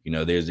do.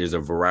 There's a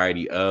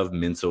variety of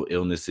mental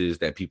illnesses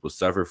that people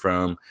suffer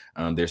from.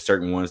 There's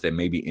certain ones that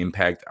maybe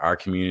impact our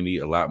community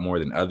a lot more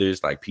than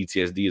others. Like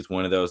PTSD is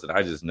one of those that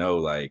I just know,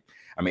 like,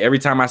 every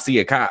time I see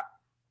a cop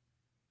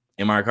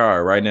in my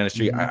car right down the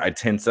street, I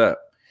tense up.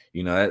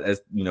 That's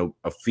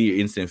a fear,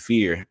 instant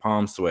fear,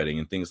 palm sweating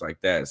and things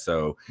like that.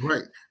 So,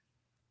 right.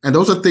 And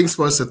those are things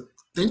for us to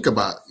think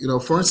about.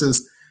 For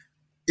instance,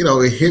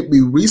 it hit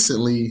me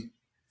recently,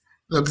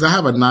 because I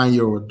have a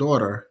 9-year-old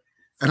daughter,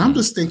 and I'm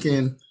just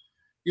thinking,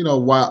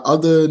 while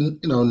other,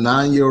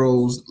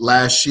 9-year-olds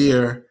last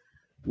year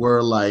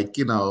were like,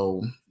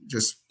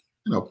 just,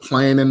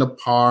 playing in the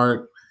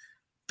park,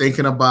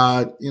 thinking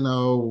about,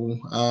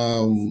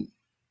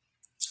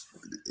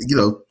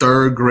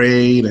 third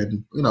grade.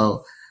 And,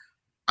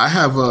 I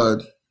had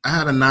a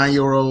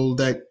 9-year-old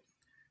that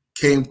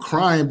came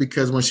crying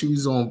because when she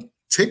was on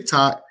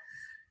TikTok,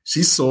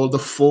 she saw the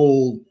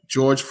full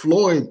George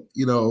Floyd,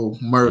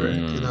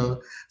 murder,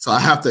 So I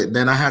have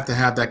to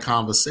have that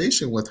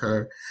conversation with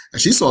her.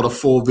 And she saw the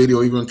full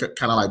video even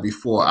kind of like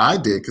before I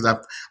did, because I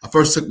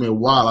first took me a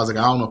while. I was like,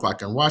 I don't know if I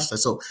can watch that.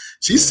 So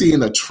she's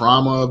seeing the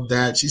trauma of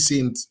that. She's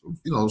seeing,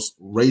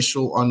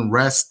 racial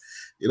unrest.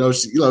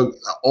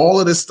 All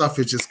of this stuff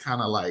is just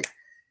kind of like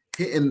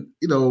hitting,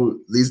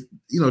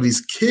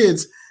 these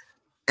kids.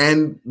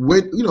 And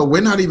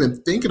we're not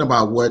even thinking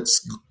about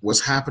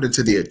what's happening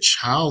to their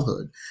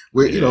childhood.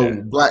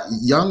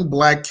 Young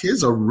black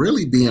kids are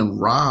really being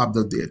robbed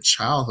of their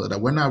childhood,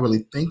 and we're not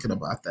really thinking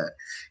about that.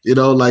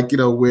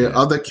 Where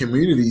other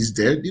communities,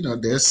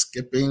 they're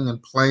skipping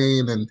and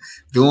playing and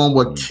doing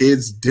what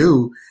kids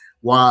do,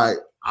 while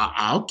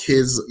our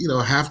kids,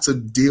 have to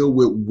deal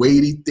with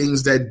weighty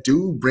things that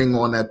do bring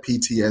on that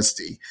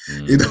PTSD.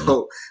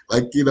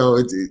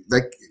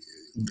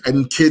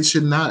 And kids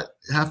should not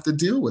have to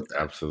deal with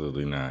that.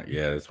 Absolutely not.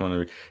 Yeah, it's one of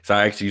the. So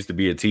I actually used to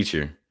be a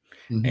teacher,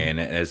 and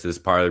that's this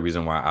part of the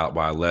reason why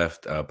I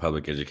left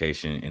public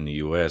education in the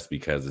U.S.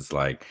 because it's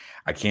like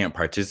I can't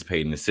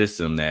participate in the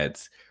system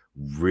that's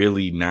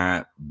really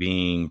not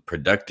being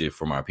productive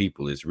for my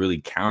people. It's really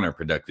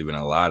counterproductive in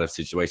a lot of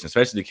situations,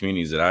 especially the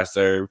communities that I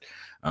served.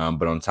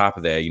 But on top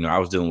of that, I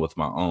was dealing with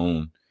my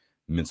own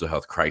mental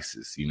health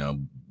crisis.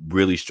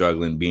 Really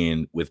struggling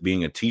being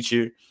a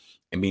teacher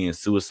and being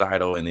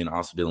suicidal, and then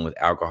also dealing with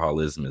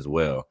alcoholism as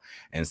well.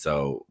 And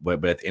so,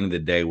 but at the end of the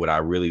day, what I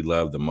really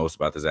love the most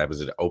about this app is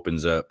it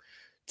opens up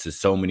to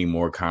so many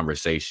more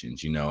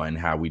conversations, and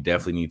how we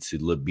definitely need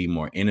to be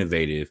more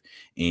innovative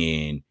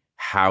in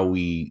how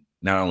we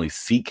not only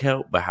seek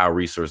help, but how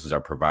resources are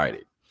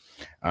provided.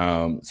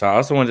 So I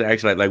also wanted to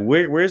actually like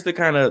where's the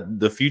kind of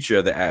the future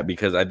of the app,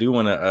 because I do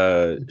want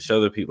to show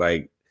the people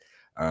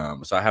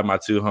so I have my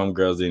two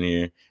homegirls in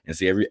here, and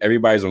see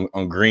everybody's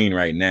on green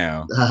right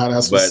now.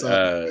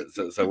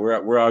 So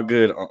we're all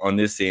good on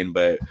this end.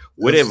 But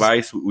what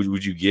advice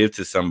would you give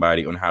to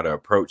somebody on how to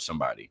approach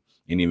somebody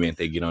in the event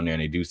they get on there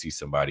and they do see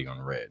somebody on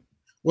red?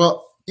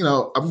 Well,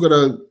 I'm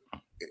gonna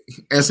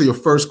answer your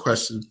first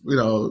question,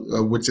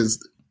 which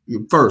is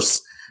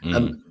first.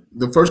 And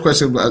the first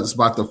question was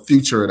about the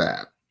future of the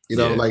app.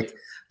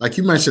 Like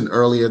you mentioned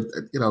earlier,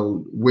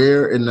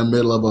 we're in the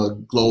middle of a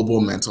global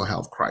mental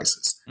health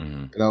crisis.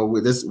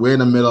 We're in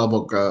the middle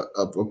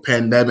of a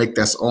pandemic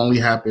that's only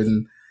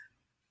happened,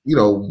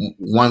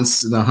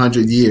 once in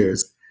 100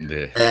 years.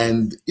 Yeah.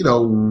 And,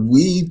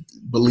 we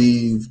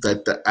believe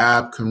that the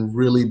app can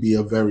really be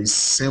a very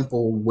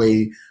simple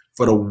way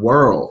for the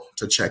world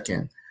to check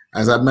in.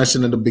 As I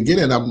mentioned in the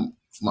beginning, I'm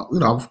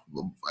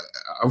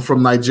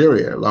from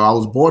Nigeria. I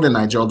was born in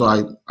Nigeria,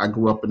 although I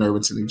grew up in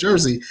Irvington, New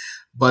Jersey.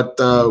 But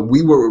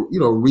we were,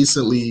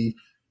 recently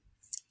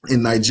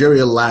in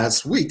Nigeria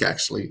last week,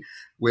 actually,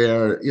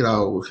 where,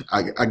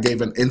 I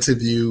gave an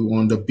interview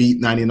on the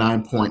Beat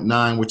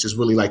 99.9, which is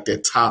really like their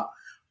top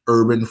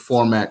urban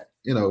format,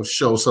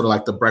 show, sort of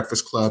like the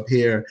Breakfast Club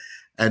here.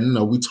 And,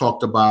 we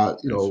talked about,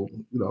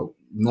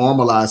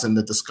 normalizing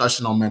the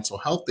discussion on mental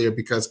health there,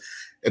 because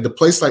at a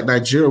place like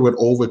Nigeria with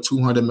over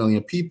 200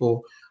 million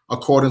people,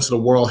 according to the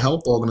World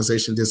Health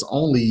Organization, there's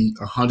only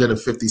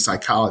 150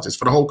 psychologists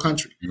for the whole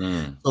country.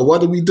 So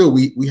what did we do?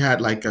 We had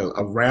like a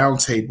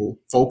roundtable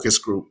focus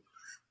group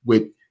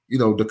with,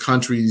 the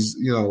country's,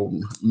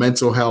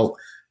 mental health,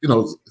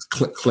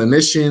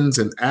 clinicians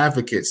and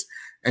advocates.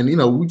 And,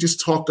 we just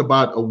talked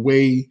about a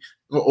way,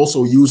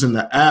 also using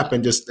the app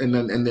and just, and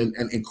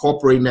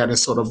incorporating that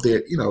as sort of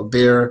their,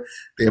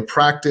 their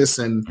practice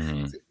and,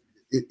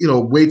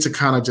 way to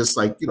kind of just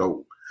like,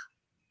 to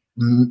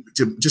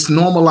just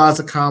normalize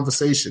the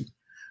conversation.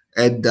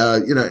 And,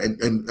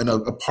 and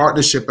a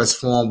partnership has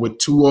formed with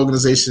two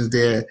organizations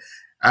there,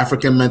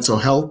 African Mental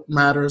Health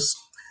Matters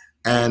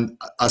and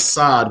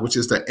ASAD, which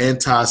is the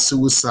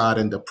Anti-Suicide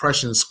and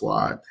Depression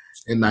Squad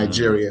in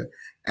Nigeria.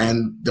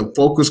 And the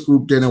focus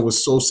group dinner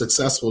was so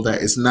successful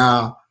that it's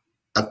now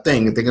a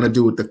thing that they're going to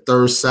do it the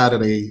third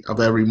Saturday of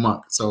every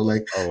month. So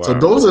so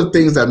those are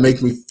things that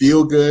make me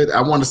feel good.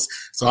 I want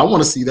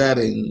to see that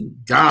in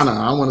Ghana.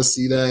 I want to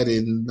see that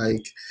in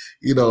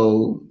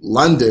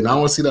London. I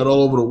want to see that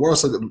all over the world.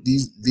 So that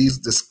these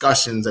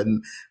discussions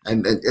and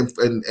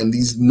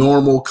these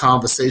normal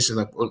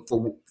conversations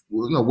for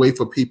way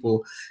for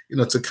people,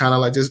 to kind of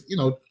like just,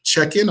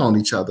 check in on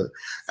each other.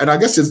 And I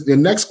guess the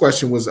next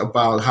question was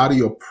about how do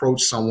you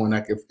approach someone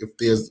like if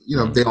there's,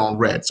 if they're on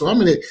red. So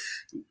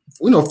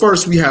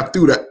first we have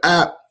through the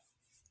app,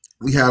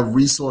 we have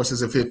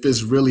resources if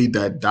it's really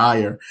that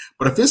dire.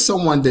 But if it's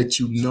someone that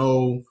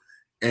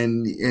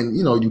and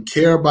you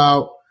care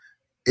about,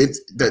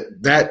 it's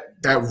that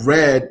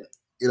red,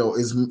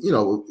 is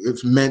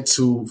it's meant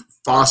to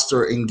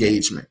foster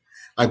engagement.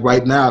 Like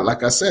right now,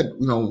 like I said,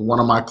 one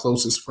of my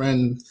closest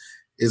friends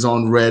is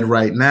on red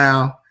right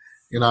now.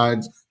 I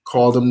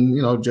called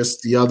him,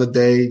 just the other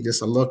day,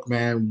 just a look,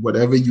 man,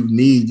 whatever you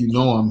need,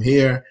 I'm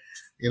here.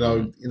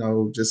 I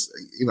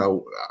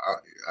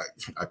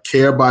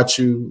care about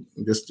you.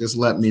 Just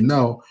let me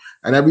know.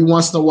 And every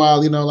once in a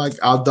while, like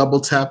I'll double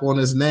tap on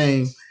his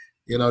name,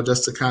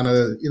 just to kind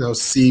of,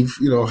 see,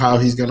 how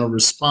he's going to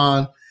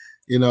respond,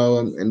 and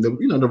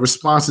the, the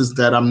response is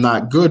that I'm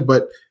not good,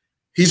 but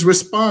he's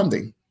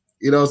responding,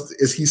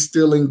 is he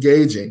still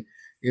engaging?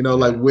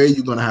 Like where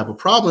you're going to have a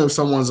problem if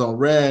someone's on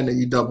red and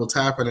you double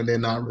tap it and they're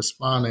not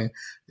responding,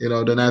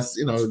 then that's,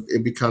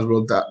 it becomes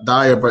real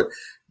dire, but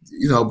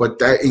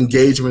that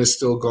engagement is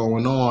still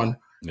going on.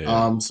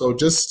 Yeah. So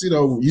just,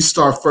 you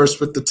start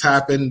first with the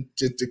tapping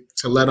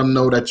to let them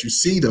know that you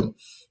see them,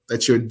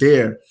 that you're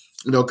there,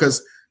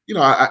 because,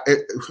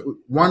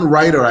 one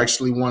writer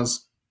actually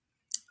once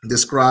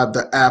described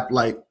the app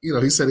like,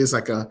 he said it's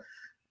like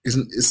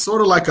it's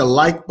sort of like a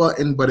like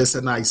button, but it's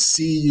an I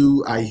see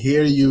you, I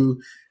hear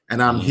you,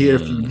 and I'm here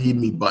if you need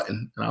me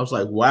button. And I was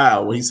like,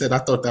 wow. Well, he said, I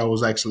thought that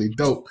was actually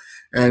dope.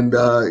 And,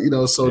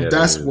 so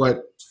that's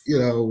what,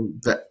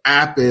 the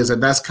app is.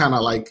 And that's kind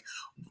of like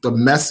the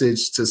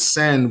message to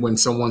send when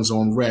someone's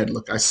on red.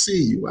 Look, I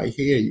see you, I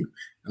hear you,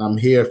 and I'm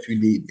here if you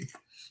need me.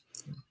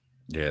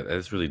 Yeah,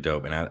 that's really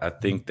dope. And I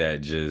think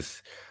that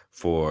just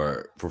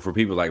for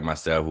people like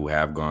myself who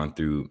have gone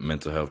through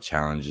mental health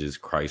challenges,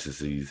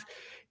 crises,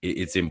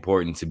 it's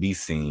important to be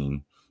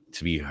seen,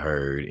 to be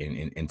heard,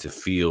 and to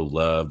feel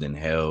loved and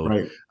held.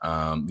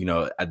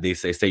 Right. They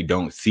say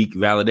don't seek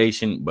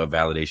validation, but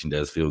validation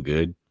does feel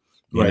good.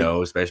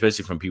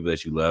 Especially from people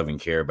that you love and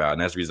care about.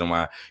 And that's the reason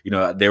why,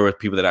 there were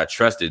people that I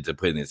trusted to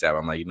put in this app.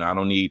 I'm like, I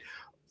don't need,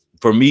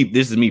 for me,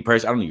 this is me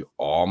personally, I don't need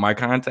all my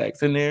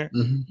contacts in there.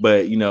 Mm-hmm.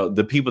 But,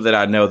 the people that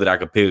I know that I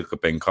could pick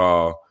up and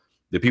call,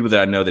 the people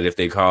that I know that if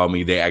they call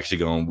me, they actually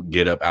going to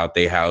get up out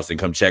their house and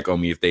come check on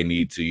me if they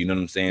need to. You know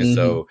what I'm saying? Mm-hmm.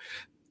 So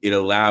it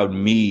allowed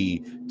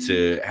me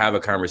to have a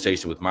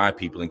conversation with my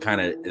people and kind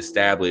of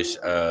establish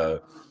a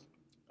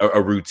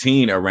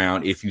routine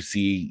around if you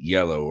see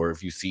yellow or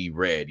if you see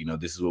red,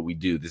 this is what we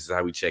do. This is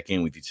how we check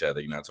in with each other.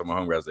 I told my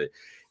homegirl, I said,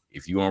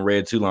 if you on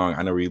red too long,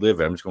 I know where you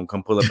live at. I'm just going to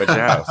come pull up at your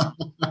house.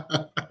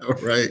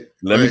 Right.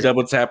 Let me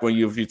double tap on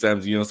you a few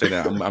times. You don't say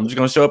that. I'm just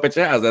going to show up at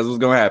your house. That's what's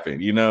going to happen,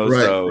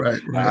 Right, so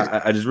right.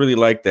 I just really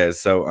like that.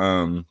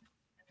 So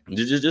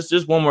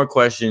just one more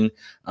question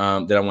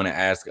that I want to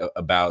ask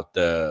about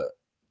the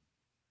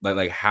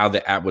like how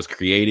the app was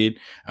created.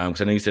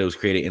 Because I know you said it was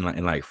created in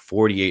like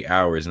 48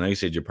 hours. I know you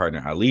said your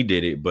partner Ali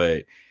did it,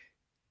 but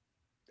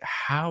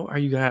how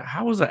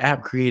was the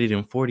app created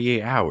in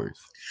 48 hours?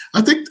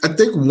 I think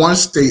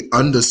once they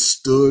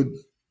understood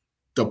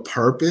the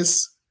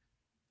purpose,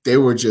 they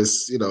were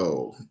just,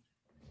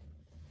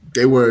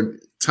 they were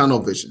tunnel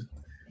vision.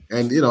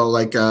 And,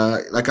 like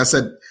I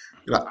said,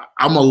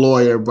 I'm a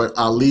lawyer, but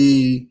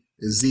Ali,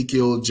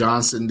 Ezekiel,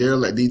 Johnson, they're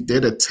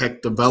the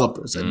tech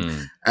developers.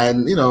 And,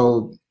 and there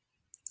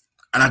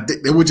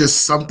was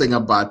just something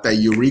about that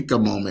eureka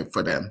moment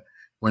for them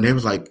when they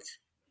was like,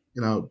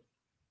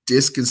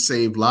 this can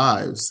save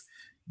lives.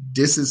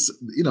 This is,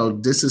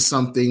 this is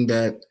something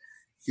that,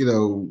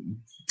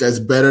 that's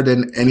better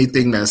than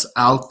anything that's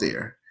out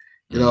there.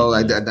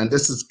 Like that, and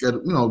this is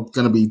good, going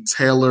to be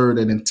tailored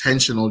and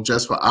intentional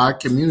just for our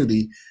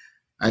community.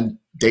 And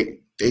they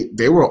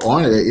were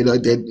on it.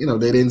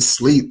 They didn't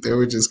sleep. They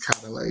were just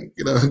kind of like,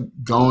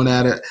 going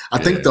at it. I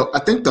think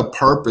the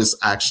purpose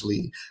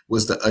actually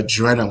was the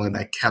adrenaline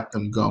that kept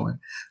them going.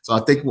 So I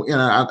think,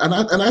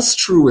 and that's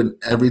true in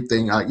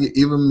everything.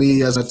 Even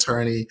me as an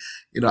attorney,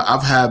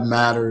 I've had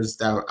matters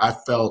that I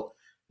felt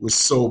was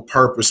so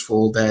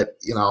purposeful that,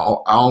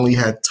 I only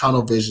had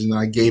tunnel vision and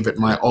I gave it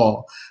my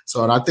all.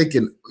 So, and I think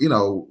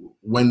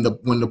when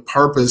the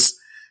purpose,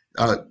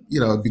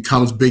 it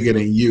becomes bigger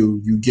than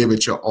you give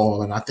it your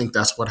all. And I think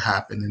that's what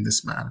happened in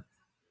this matter.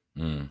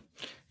 Yeah.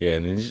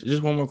 And then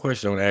just one more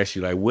question I want to ask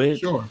you, like what,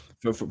 sure.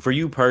 For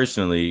you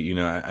personally,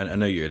 I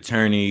know you're an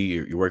attorney,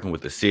 you're working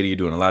with the city, you're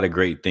doing a lot of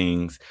great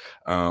things.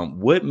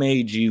 What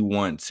made you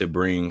want to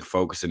bring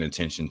focus and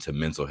attention to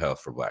mental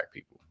health for Black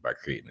people by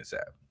creating this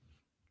app?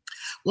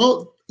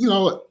 Well,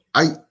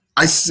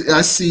 I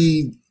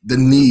see the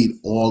need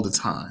all the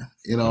time,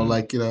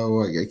 like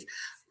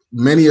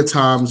many a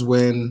times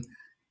when,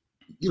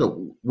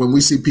 when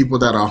we see people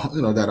that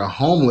are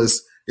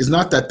homeless, it's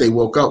not that they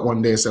woke up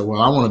one day and said,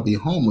 well, I want to be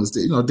homeless.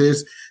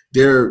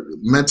 There are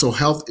mental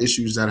health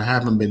issues that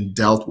haven't been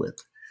dealt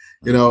with,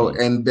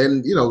 and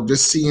then,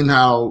 just seeing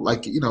how,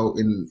 like,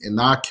 in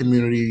our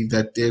community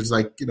that there's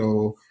like,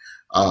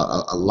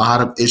 a lot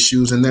of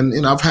issues. And then,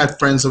 I've had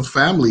friends and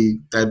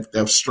family that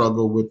have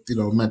struggled with,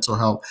 mental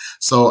health.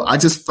 So I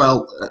just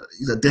felt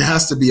there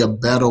has to be a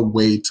better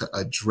way to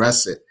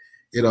address it,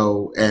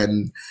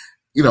 and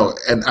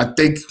I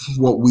think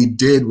what we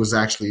did was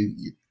actually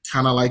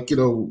kind of like,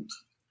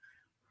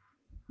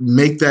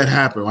 make that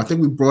happen. I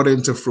think we brought it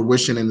into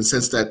fruition in the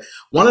sense that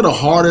one of the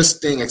hardest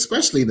thing,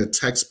 especially in the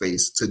tech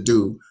space, to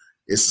do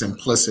is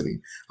simplicity.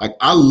 Like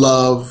I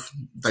love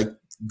like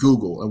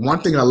Google. And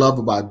one thing I love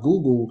about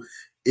Google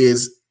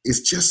is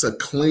it's just a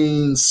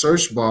clean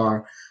search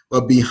bar,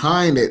 but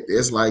behind it,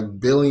 there's like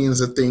billions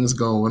of things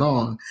going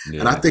on. Yeah.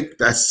 And I think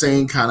that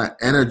same kind of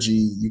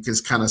energy you can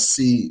kind of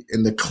see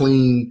in the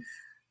clean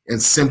and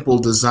simple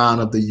design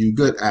of the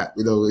YouGood app.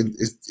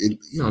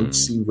 You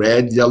see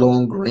red, yellow,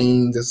 and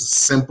green. This is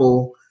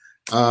simple,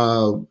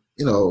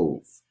 you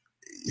know,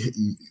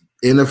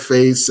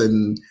 interface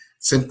and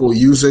simple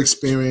user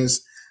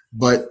experience,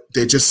 but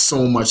there's just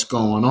so much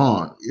going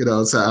on, you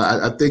know. So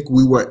I think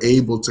we were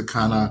able to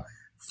kind of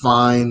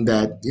find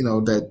that, you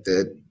know,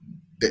 that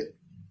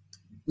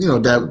you know,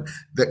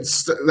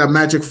 that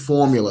magic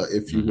formula,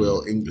 if you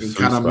will, and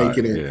kind of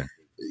making it,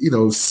 you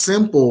know,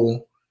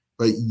 simple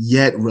but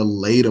yet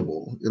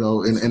relatable, you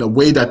know, in a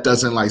way that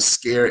doesn't like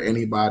scare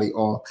anybody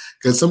off.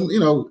 Because some, you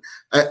know,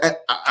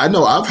 I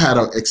know I've had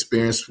an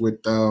experience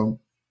with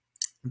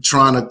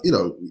trying to, you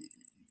know,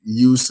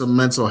 use some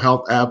mental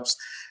health apps,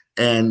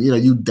 and, you know,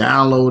 you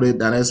download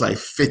it, and it's like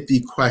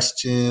 50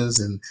 questions,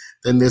 and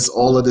then there's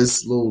all of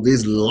these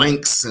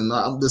links, and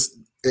I'm just,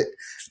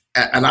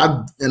 and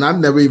I've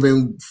never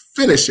even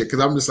finished it because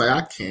I'm just like,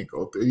 I can't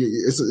go through.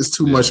 It's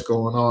too much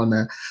going on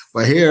there.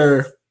 But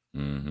here,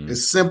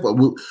 it's simple.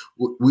 We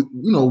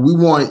you know, we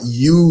want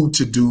you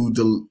to do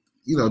the,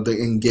 you know,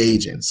 the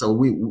engaging. So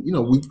we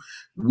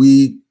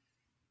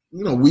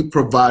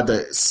provide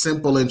a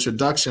simple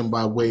introduction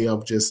by way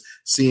of just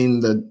seeing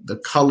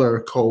the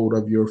color code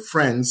of your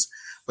friends,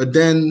 but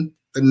then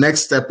the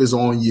next step is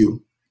on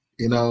you,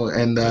 you know,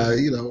 and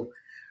you know.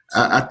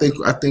 I think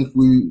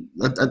we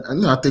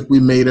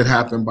made it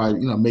happen by,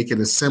 you know, making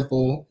it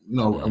simple, you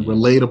know,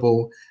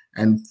 relatable,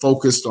 and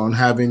focused on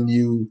having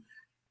you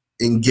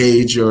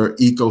engage your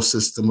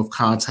ecosystem of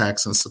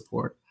contacts and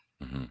support.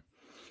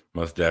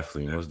 Most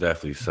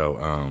definitely.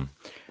 So,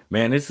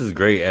 man, this is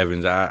great,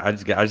 Evans. I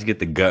just get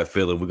the gut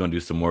feeling we're gonna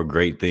do some more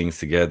great things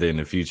together in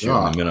the future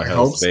in the mental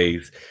health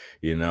space.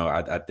 You know,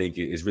 I think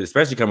it's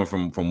especially coming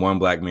from one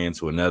Black man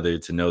to another,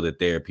 to know that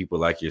there are people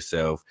like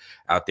yourself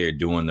out there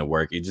doing the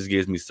work. It just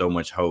gives me so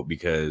much hope,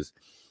 because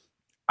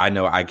I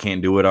know I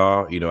can't do it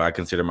all. You know, I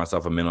consider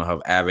myself a mental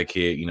health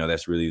advocate. You know,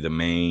 that's really the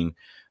main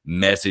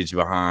message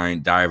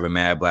behind Diary of a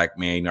Mad Black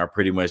Man. You know, I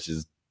pretty much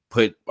just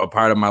put a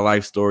part of my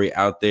life story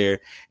out there,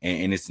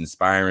 and it's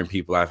inspiring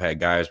people. I've had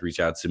guys reach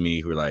out to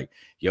me who are like,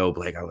 yo,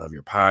 Blake, I love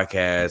your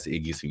podcast.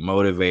 It gets me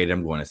motivated.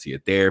 I'm going to see a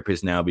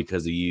therapist now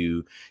because of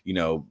you. You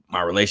know,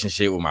 my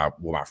relationship with my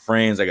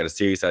friends, I got a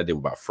series I did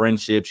about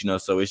friendships, you know,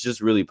 so it's just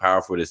really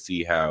powerful to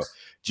see how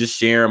just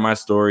sharing my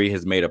story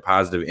has made a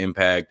positive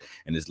impact,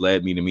 and has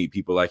led me to meet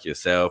people like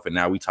yourself. And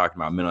now we talking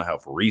about mental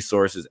health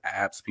resources,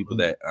 apps, people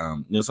that,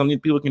 you know, something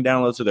people can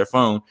download to their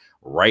phone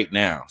right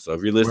now. So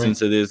if you're listening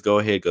to this, go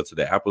ahead, go to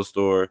the Apple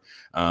Store.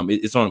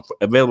 It's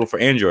available for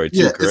Android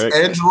too, correct?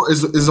 Android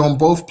is on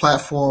both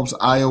platforms,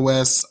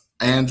 iOS,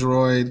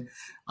 Android.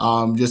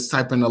 Just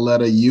type in the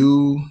letter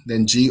U,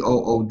 then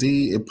GOOD.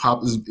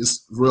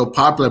 It's real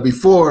popular.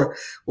 Before,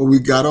 when we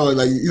got on,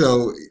 like, you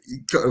know, you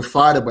couldn't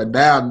find it, but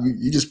now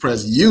you just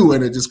press U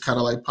and it just kind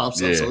of like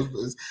pops up. So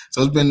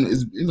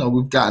it's you know,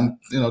 we've gotten,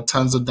 you know,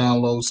 tons of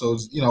downloads. So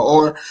it's, you know,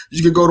 or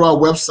you could go to our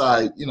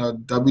website, you know,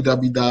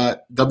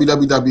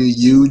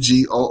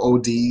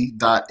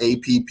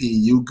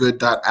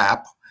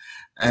 www.ugood.app.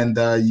 And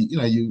you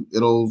know,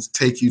 it'll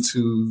take you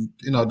to,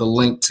 you know, the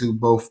link to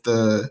both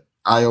the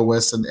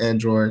iOS and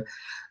Android.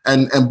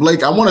 And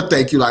Blake, I want to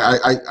thank you.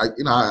 Like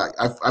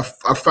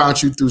I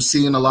found you through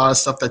seeing a lot of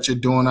stuff that you're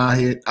doing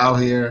out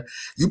here.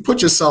 You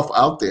put yourself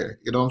out there,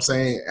 you know what I'm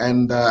saying?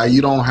 And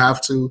you don't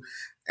have to.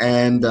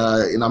 And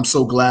I'm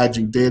so glad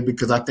you did,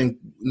 because I think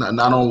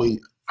not only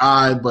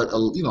I, but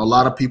you know, a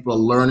lot of people are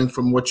learning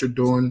from what you're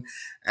doing,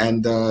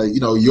 and you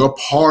know, you're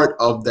part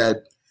of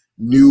that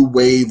new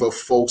wave of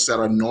folks that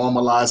are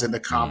normalizing the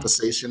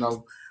conversation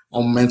on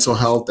mental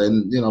health.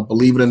 And, you know,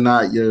 believe it or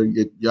not, you're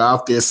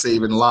out there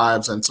saving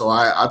lives. And so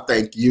I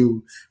thank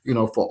you, you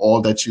know, for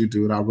all that you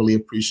do, and I really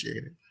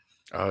appreciate it.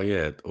 Oh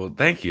yeah, well,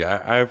 thank you.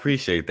 I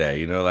appreciate that.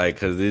 You know, like,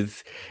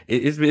 because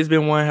it's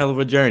been one hell of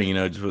a journey. You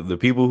know, the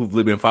people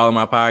who've been following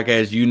my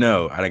podcast, you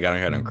know, I done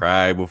got and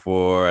cried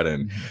before. I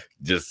done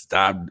just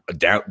stopped,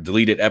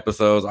 deleted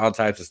episodes, all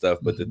types of stuff.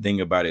 But the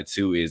thing about it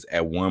too is,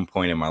 at one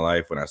point in my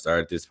life when I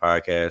started this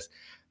podcast,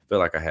 I felt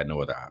like I had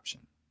no other option.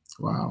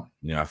 Wow.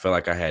 You know, I felt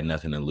like I had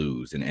nothing to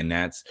lose. And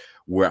that's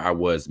where I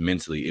was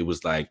mentally. It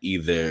was like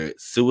either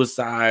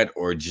suicide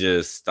or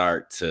just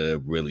start to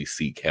really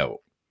seek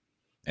help.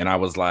 And I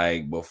was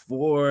like,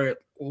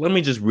 let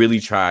me just really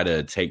try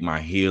to take my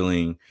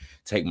healing,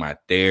 take my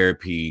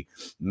therapy,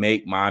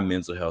 make my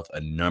mental health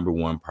a number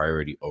one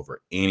priority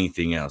over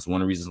anything else.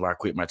 One of the reasons why I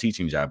quit my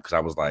teaching job, because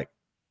I was like,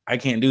 I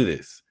can't do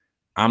this.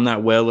 I'm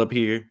not well up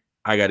here.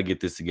 I got to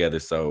get this together.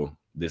 So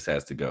this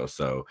has to go.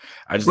 So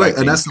I just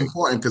and that's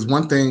important, because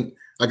one thing,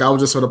 like, I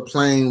was just sort of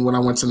playing when I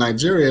went to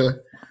Nigeria a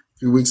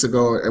few weeks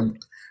ago,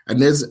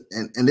 and there's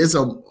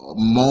a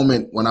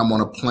moment when I'm on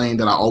a plane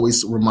that I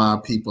always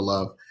remind people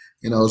of.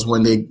 You know, is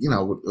when they, you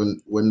know,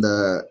 when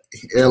the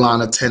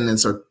airline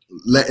attendants are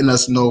letting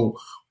us know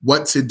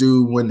what to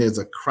do when there's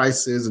a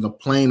crisis and a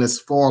plane is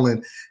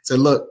falling. Say,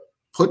 look,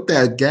 put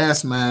that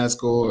gas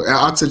mask or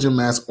oxygen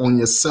mask on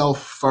yourself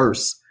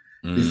first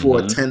before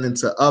attending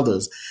to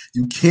others.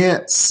 You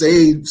can't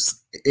save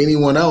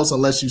anyone else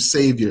unless you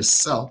save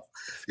yourself.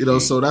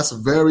 So that's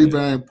very,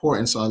 very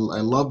important. So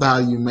I love how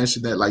you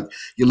mentioned that. Like,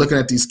 you're looking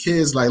at these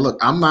kids like, look,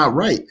 I'm not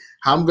right.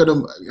 I'm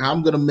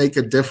gonna make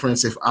a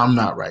difference if I'm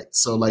not right.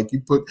 So like,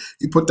 you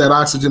put that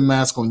oxygen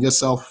mask on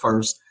yourself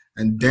first,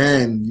 and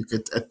then you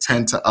could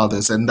attend to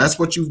others. And that's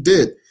what you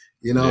did,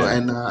 and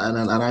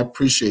I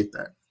appreciate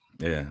that.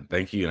 Yeah,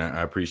 thank you, and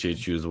I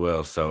appreciate you as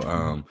well.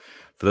 So,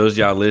 for those of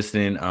y'all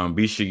listening,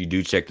 be sure you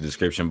do check the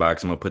description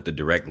box. I'm gonna put the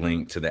direct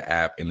link to the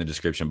app in the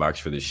description box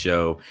for this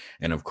show,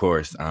 and of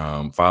course,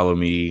 follow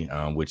me,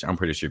 which I'm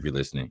pretty sure if you're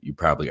listening, you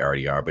probably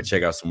already are. But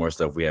check out some more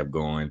stuff we have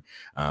going.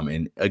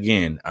 And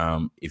again,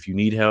 if you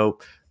need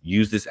help,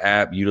 use this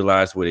app,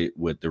 utilize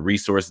with the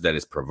resources that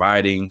it's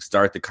providing.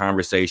 Start the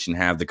conversation,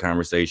 have the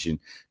conversation,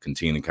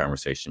 continue the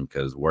conversation,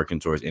 because working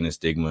towards ending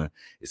stigma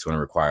is going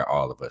to require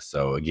all of us.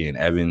 So again,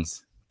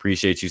 Evans,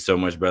 appreciate you so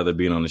much, brother,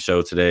 being on the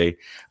show today.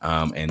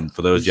 And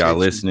for those y'all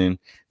listening,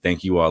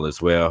 thank you all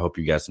as well. Hope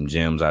you got some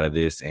gems out of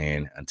this.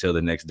 And until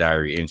the next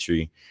diary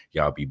entry,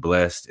 y'all be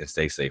blessed and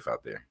stay safe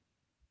out there.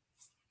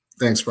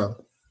 Thanks, brother.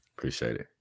 Appreciate it.